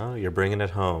 You know, you're bringing it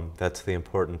home. That's the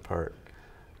important part.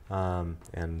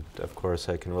 And of course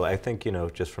I can relate. I think, you know,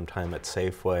 just from time at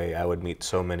Safeway, I would meet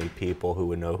so many people who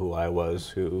would know who I was,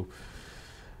 who,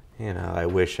 you know, I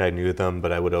wish I knew them,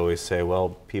 but I would always say, well,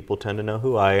 people tend to know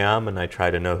who I am, and I try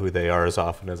to know who they are as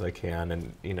often as I can.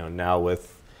 And, you know, now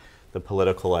with the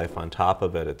political life on top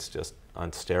of it, it's just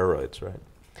on steroids, right?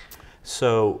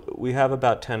 So we have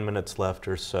about 10 minutes left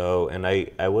or so, and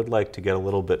I would like to get a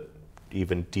little bit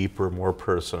even deeper, more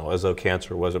personal, as though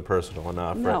cancer wasn't personal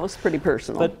enough. No, right? it was pretty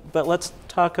personal. But let's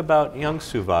talk about young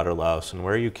Sue Vaterlaus and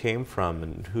where you came from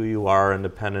and who you are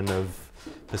independent of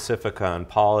Pacifica and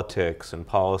politics and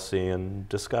policy and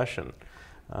discussion.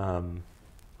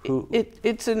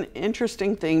 It's an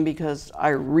interesting thing because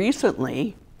I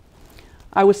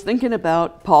was thinking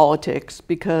about politics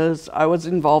because I was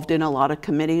involved in a lot of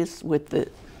committees with the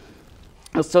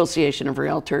Association of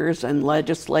Realtors and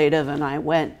legislative, and I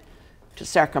went to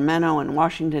Sacramento and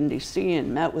Washington, D.C.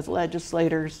 and met with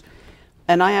legislators.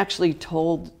 And I actually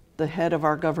told the head of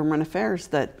our government affairs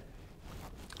that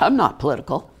I'm not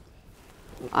political.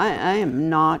 I am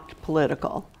not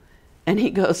political. And he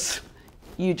goes,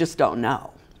 you just don't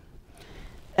know.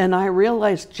 And I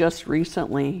realized just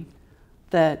recently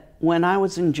that when I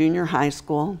was in junior high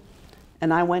school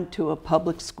and I went to a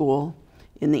public school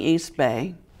in the East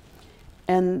Bay,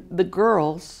 and the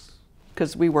girls,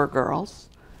 because we were girls,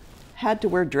 had to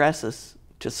wear dresses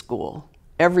to school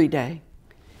every day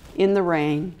in the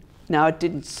rain. Now it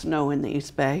didn't snow in the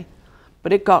East Bay,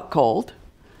 but it got cold,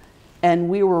 and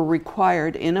we were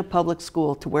required in a public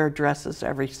school to wear dresses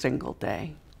every single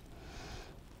day.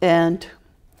 And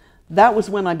that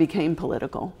was when I became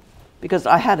political, because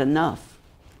I had enough,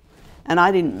 and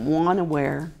I didn't want to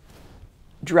wear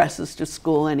dresses to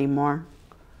school anymore.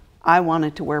 I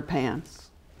wanted to wear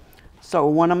pants. So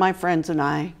one of my friends and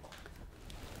I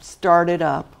started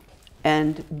up,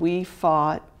 and we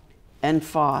fought and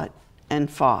fought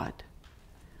and fought,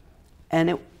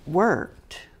 and it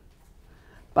worked.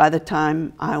 By the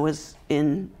time I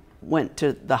went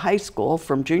to the high school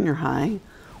from junior high,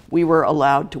 we were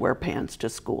allowed to wear pants to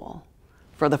school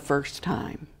for the first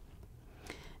time.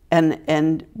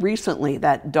 And recently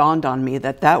that dawned on me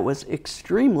that that was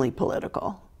extremely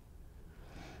political.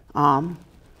 I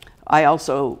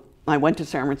went to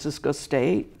San Francisco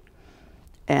State,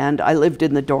 and I lived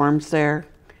in the dorms there,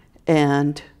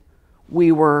 and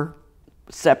we were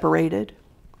separated.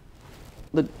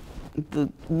 The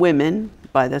women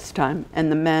by this time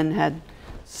and the men had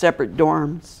separate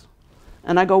dorms.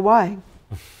 And I go, why?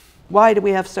 Why do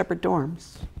we have separate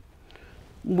dorms?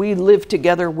 We live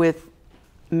together with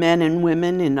men and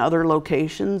women in other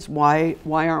locations. Why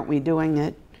aren't we doing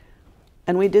it?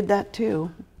 And we did that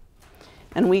too.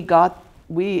 And we had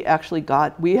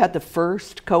the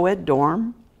first co-ed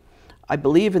dorm, I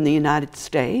believe, in the United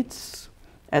States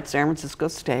at San Francisco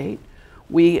State.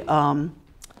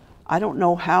 I don't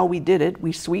know how we did it.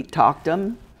 We sweet talked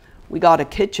them. We got a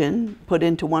kitchen put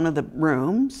into one of the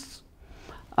rooms.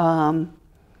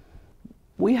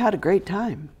 We had a great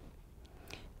time.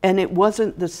 And it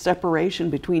wasn't the separation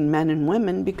between men and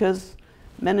women, because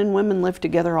men and women live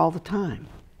together all the time.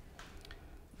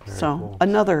 Very so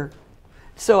cool.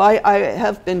 So I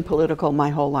have been political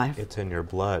my whole life. It's in your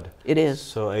blood. It is.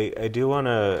 So I do want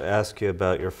to ask you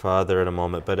about your father in a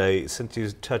moment, but since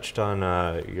you touched on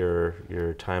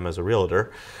your time as a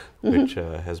realtor, which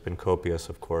has been copious,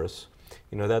 of course,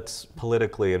 you know, that's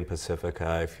politically in Pacifica,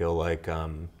 I feel like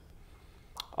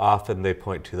often they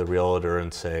point to the realtor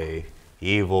and say,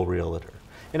 evil realtor.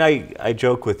 And I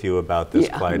joke with you about this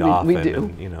quite often, we do.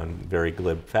 in very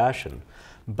glib fashion.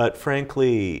 But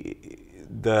frankly,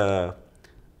 the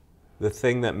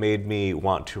thing that made me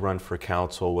want to run for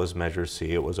council was Measure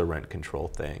C. It was a rent control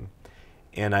thing.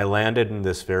 And I landed in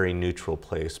this very neutral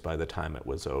place by the time it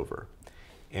was over.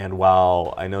 And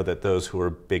while I know that those who were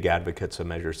big advocates of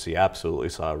Measure C absolutely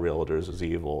saw realtors as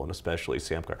evil, and especially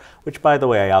Samcar, which, by the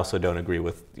way, I also don't agree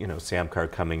with,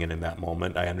 Samcar coming in that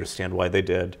moment. I understand why they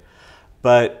did.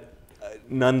 But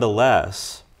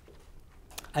nonetheless,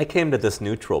 I came to this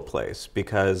neutral place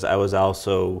because I was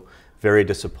also very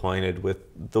disappointed with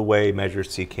the way Measure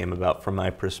C came about from my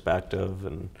perspective,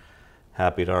 and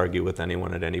happy to argue with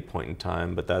anyone at any point in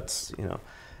time, but that's,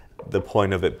 the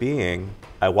point of it being,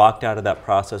 I walked out of that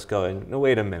process going, no,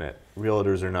 wait a minute,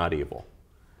 realtors are not evil.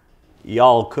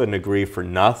 Y'all couldn't agree for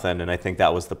nothing, and I think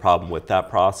that was the problem with that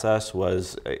process,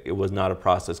 was it was not a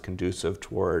process conducive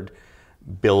toward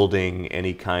building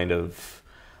any kind of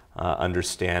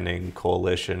understanding,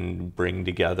 coalition, bring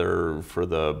together for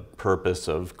the purpose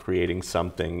of creating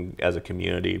something as a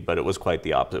community, but it was quite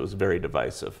the opposite. It was very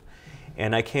divisive.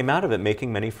 And I came out of it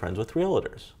making many friends with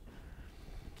realtors.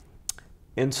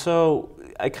 And so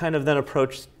I kind of then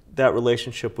approached that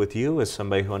relationship with you as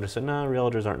somebody who understood, no,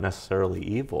 realtors aren't necessarily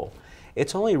evil.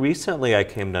 It's only recently I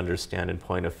came to understand, in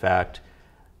point of fact,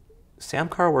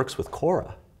 Samcar works with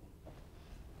Cora.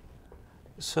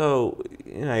 So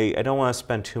I don't want to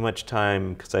spend too much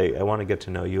time because I want to get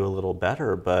to know you a little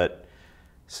better, but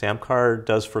Samcar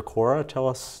does for Cora. Tell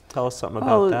us something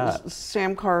about that.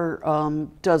 Samcar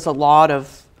does a lot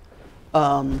of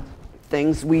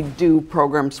things. We do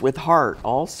programs with Heart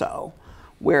also,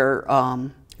 where.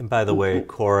 And by the way,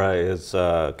 Cora is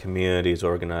communities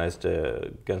organized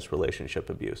against relationship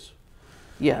abuse.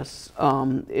 Yes,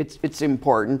 it's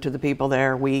important to the people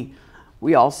there. We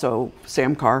also,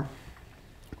 Samcar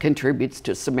contributes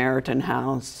to Samaritan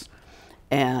House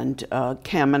and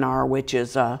Kaminar, which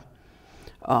is a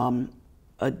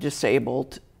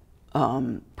disabled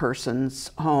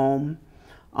person's home.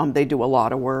 They do a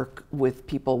lot of work with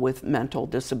people with mental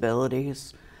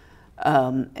disabilities.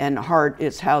 And Heart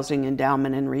is Housing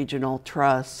Endowment and Regional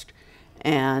Trust.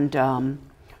 And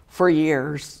for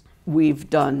years, we've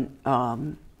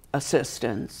done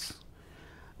assistance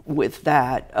with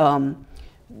that.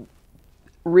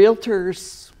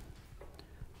 Realtors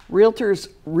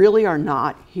really are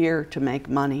not here to make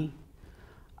money.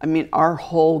 I mean, our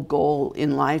whole goal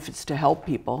in life is to help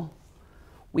people.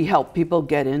 We help people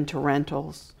get into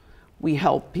rentals. We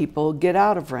help people get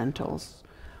out of rentals.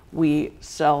 We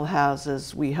sell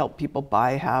houses. We help people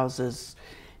buy houses.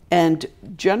 And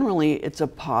generally, it's a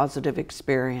positive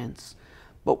experience.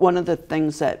 But one of the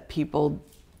things that people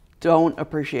don't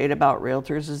appreciate about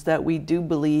realtors is that we do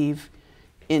believe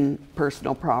in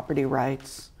personal property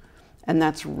rights. And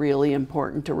that's really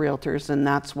important to realtors, and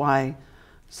that's why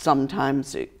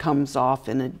sometimes it comes off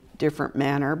in a different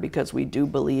manner, because we do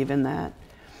believe in that.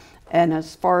 And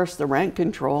as far as the rent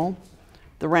control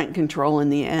in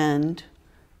the end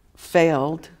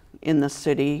failed in the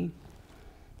city.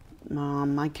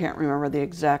 I can't remember the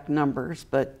exact numbers,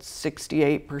 but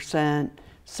 68%,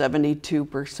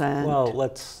 72%. Well,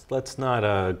 let's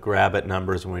not grab at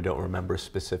numbers when we don't remember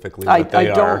specifically what they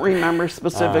are. I don't remember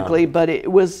specifically, but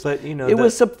it was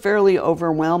a fairly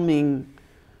overwhelming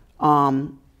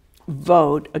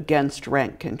vote against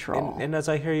rent control. And as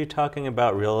I hear you talking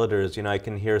about realtors, I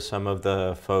can hear some of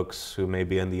the folks who may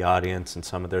be in the audience and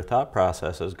some of their thought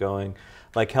processes going,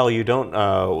 like, hell, you don't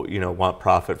want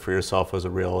profit for yourself as a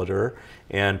realtor,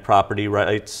 and property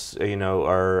rights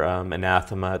are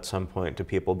anathema at some point to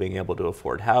people being able to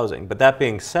afford housing. But that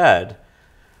being said,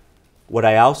 what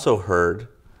I also heard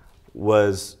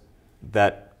was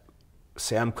that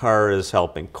Samcar is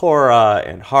helping Cora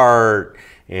and Heart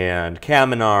and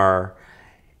Kaminar,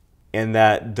 and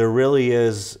that there really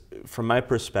is, from my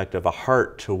perspective, a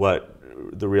heart to what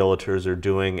the realtors are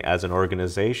doing as an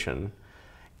organization.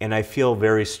 And I feel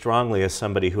very strongly, as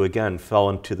somebody who, again, fell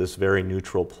into this very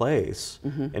neutral place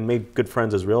and made good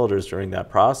friends as realtors during that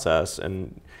process.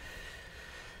 And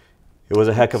it was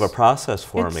a heck of a process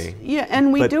for me. Yeah,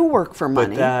 and we do work for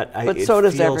money, but so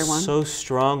does everyone. I feel so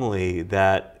strongly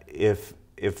that if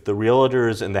the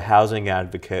realtors and the housing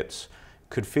advocates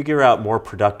could figure out more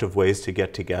productive ways to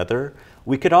get together,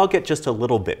 we could all get just a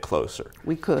little bit closer.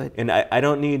 We could. And I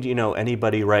don't need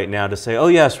anybody right now to say, oh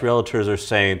yes, realtors are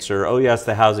saints, or oh yes,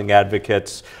 the housing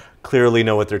advocates clearly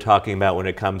know what they're talking about when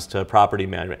it comes to property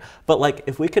management. But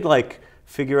if we could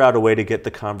figure out a way to get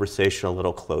the conversation a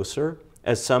little closer,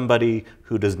 as somebody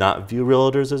who does not view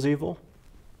realtors as evil,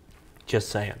 just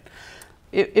saying.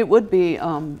 It would be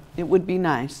nice. It would be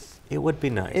nice.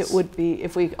 It would be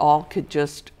if we all could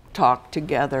just talk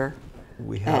together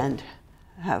and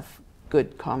have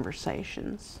good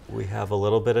conversations. We have a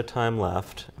little bit of time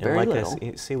left. And Very like little.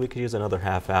 I see, we could use another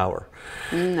half hour.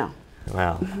 No.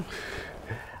 Wow.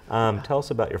 Tell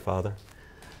us about your father.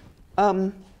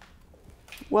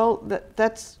 Well,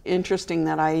 that's interesting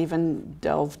that I even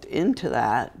delved into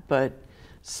that, but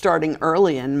starting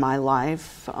early in my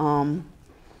life,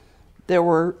 there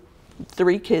were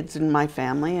 3 kids in my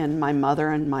family, and my mother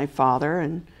and my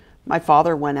father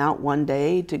went out one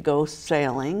day to go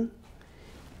sailing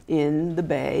in the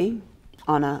bay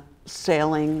on a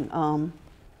sailing,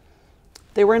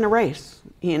 they were in a race,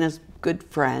 he and his good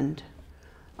friend,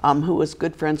 who was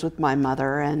good friends with my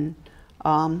mother, and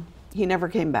he never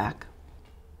came back.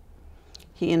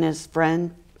 He and his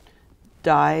friend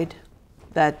died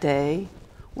that day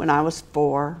when I was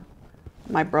 4.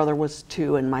 My brother was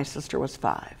 2 and my sister was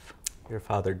 5. Your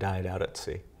father died out at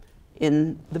sea.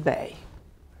 In the bay.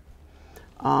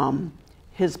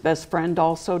 His best friend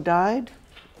also died.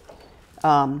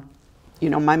 You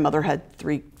know, my mother had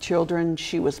 3 children.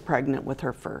 She was pregnant with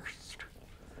her first,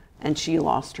 and she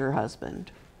lost her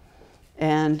husband.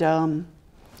 And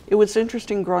it was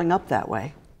interesting growing up that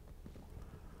way,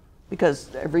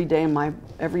 because every day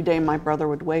my brother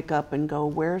would wake up and go,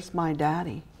 "Where's my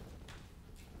daddy?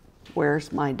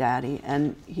 Where's my daddy?"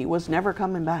 And he was never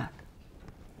coming back.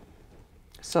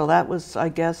 So that was, I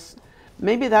guess,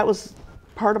 maybe that was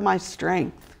part of my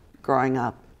strength growing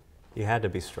up. You had to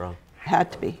be strong.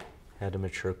 Had to be. Had to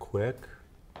mature quick,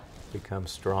 become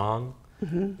strong,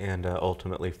 and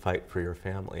ultimately fight for your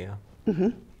family. Yeah.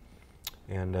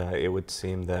 And it would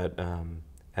seem that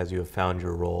as you have found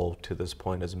your role to this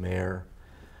point as mayor,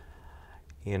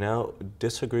 you know,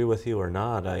 disagree with you or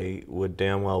not, I would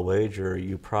damn well wager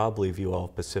you probably view all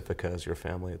of Pacifica as your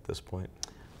family at this point.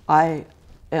 I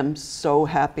am so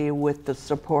happy with the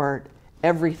support,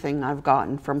 everything I've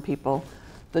gotten from people,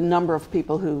 the number of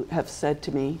people who have said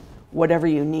to me, "Whatever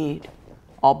you need,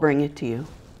 I'll bring it to you.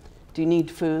 Do you need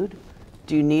food?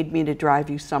 Do you need me to drive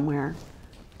you somewhere?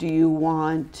 Do you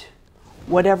want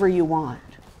whatever you want?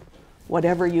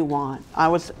 Whatever you want." I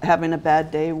was having a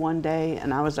bad day one day,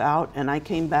 and I was out, and I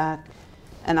came back,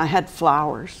 and I had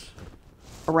flowers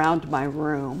around my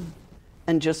room,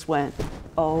 and just went,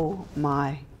 "Oh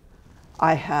my,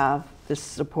 I have this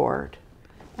support."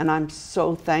 And I'm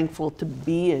so thankful to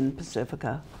be in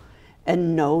Pacifica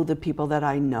and know the people that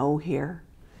I know here.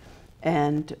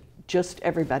 And just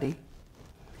everybody,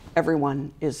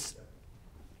 everyone is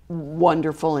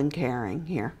wonderful and caring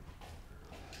here.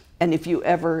 And if you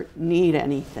ever need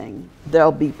anything,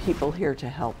 there'll be people here to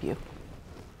help you.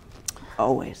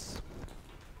 Always.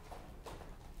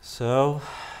 So,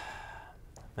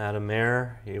 Madam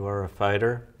Mayor, you are a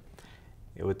fighter.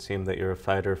 It would seem that you're a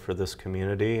fighter for this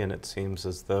community, and it seems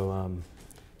as though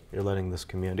you're letting this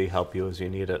community help you as you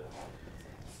need it.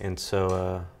 And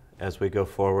so, as we go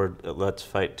forward, let's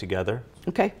fight together.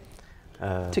 Okay.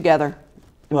 Together.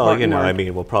 Well, Important you know, word. I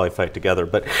mean, we'll probably fight together,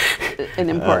 but An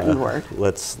important word.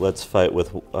 Let's fight with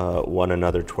one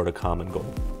another toward a common goal.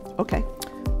 Okay.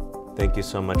 Thank you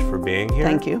so much for being here.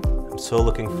 Thank you. I'm so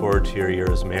looking forward to your year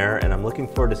as mayor, and I'm looking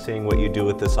forward to seeing what you do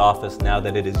with this office now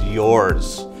that it is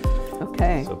yours.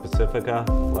 Okay. So Pacifica,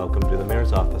 welcome to the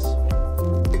mayor's office.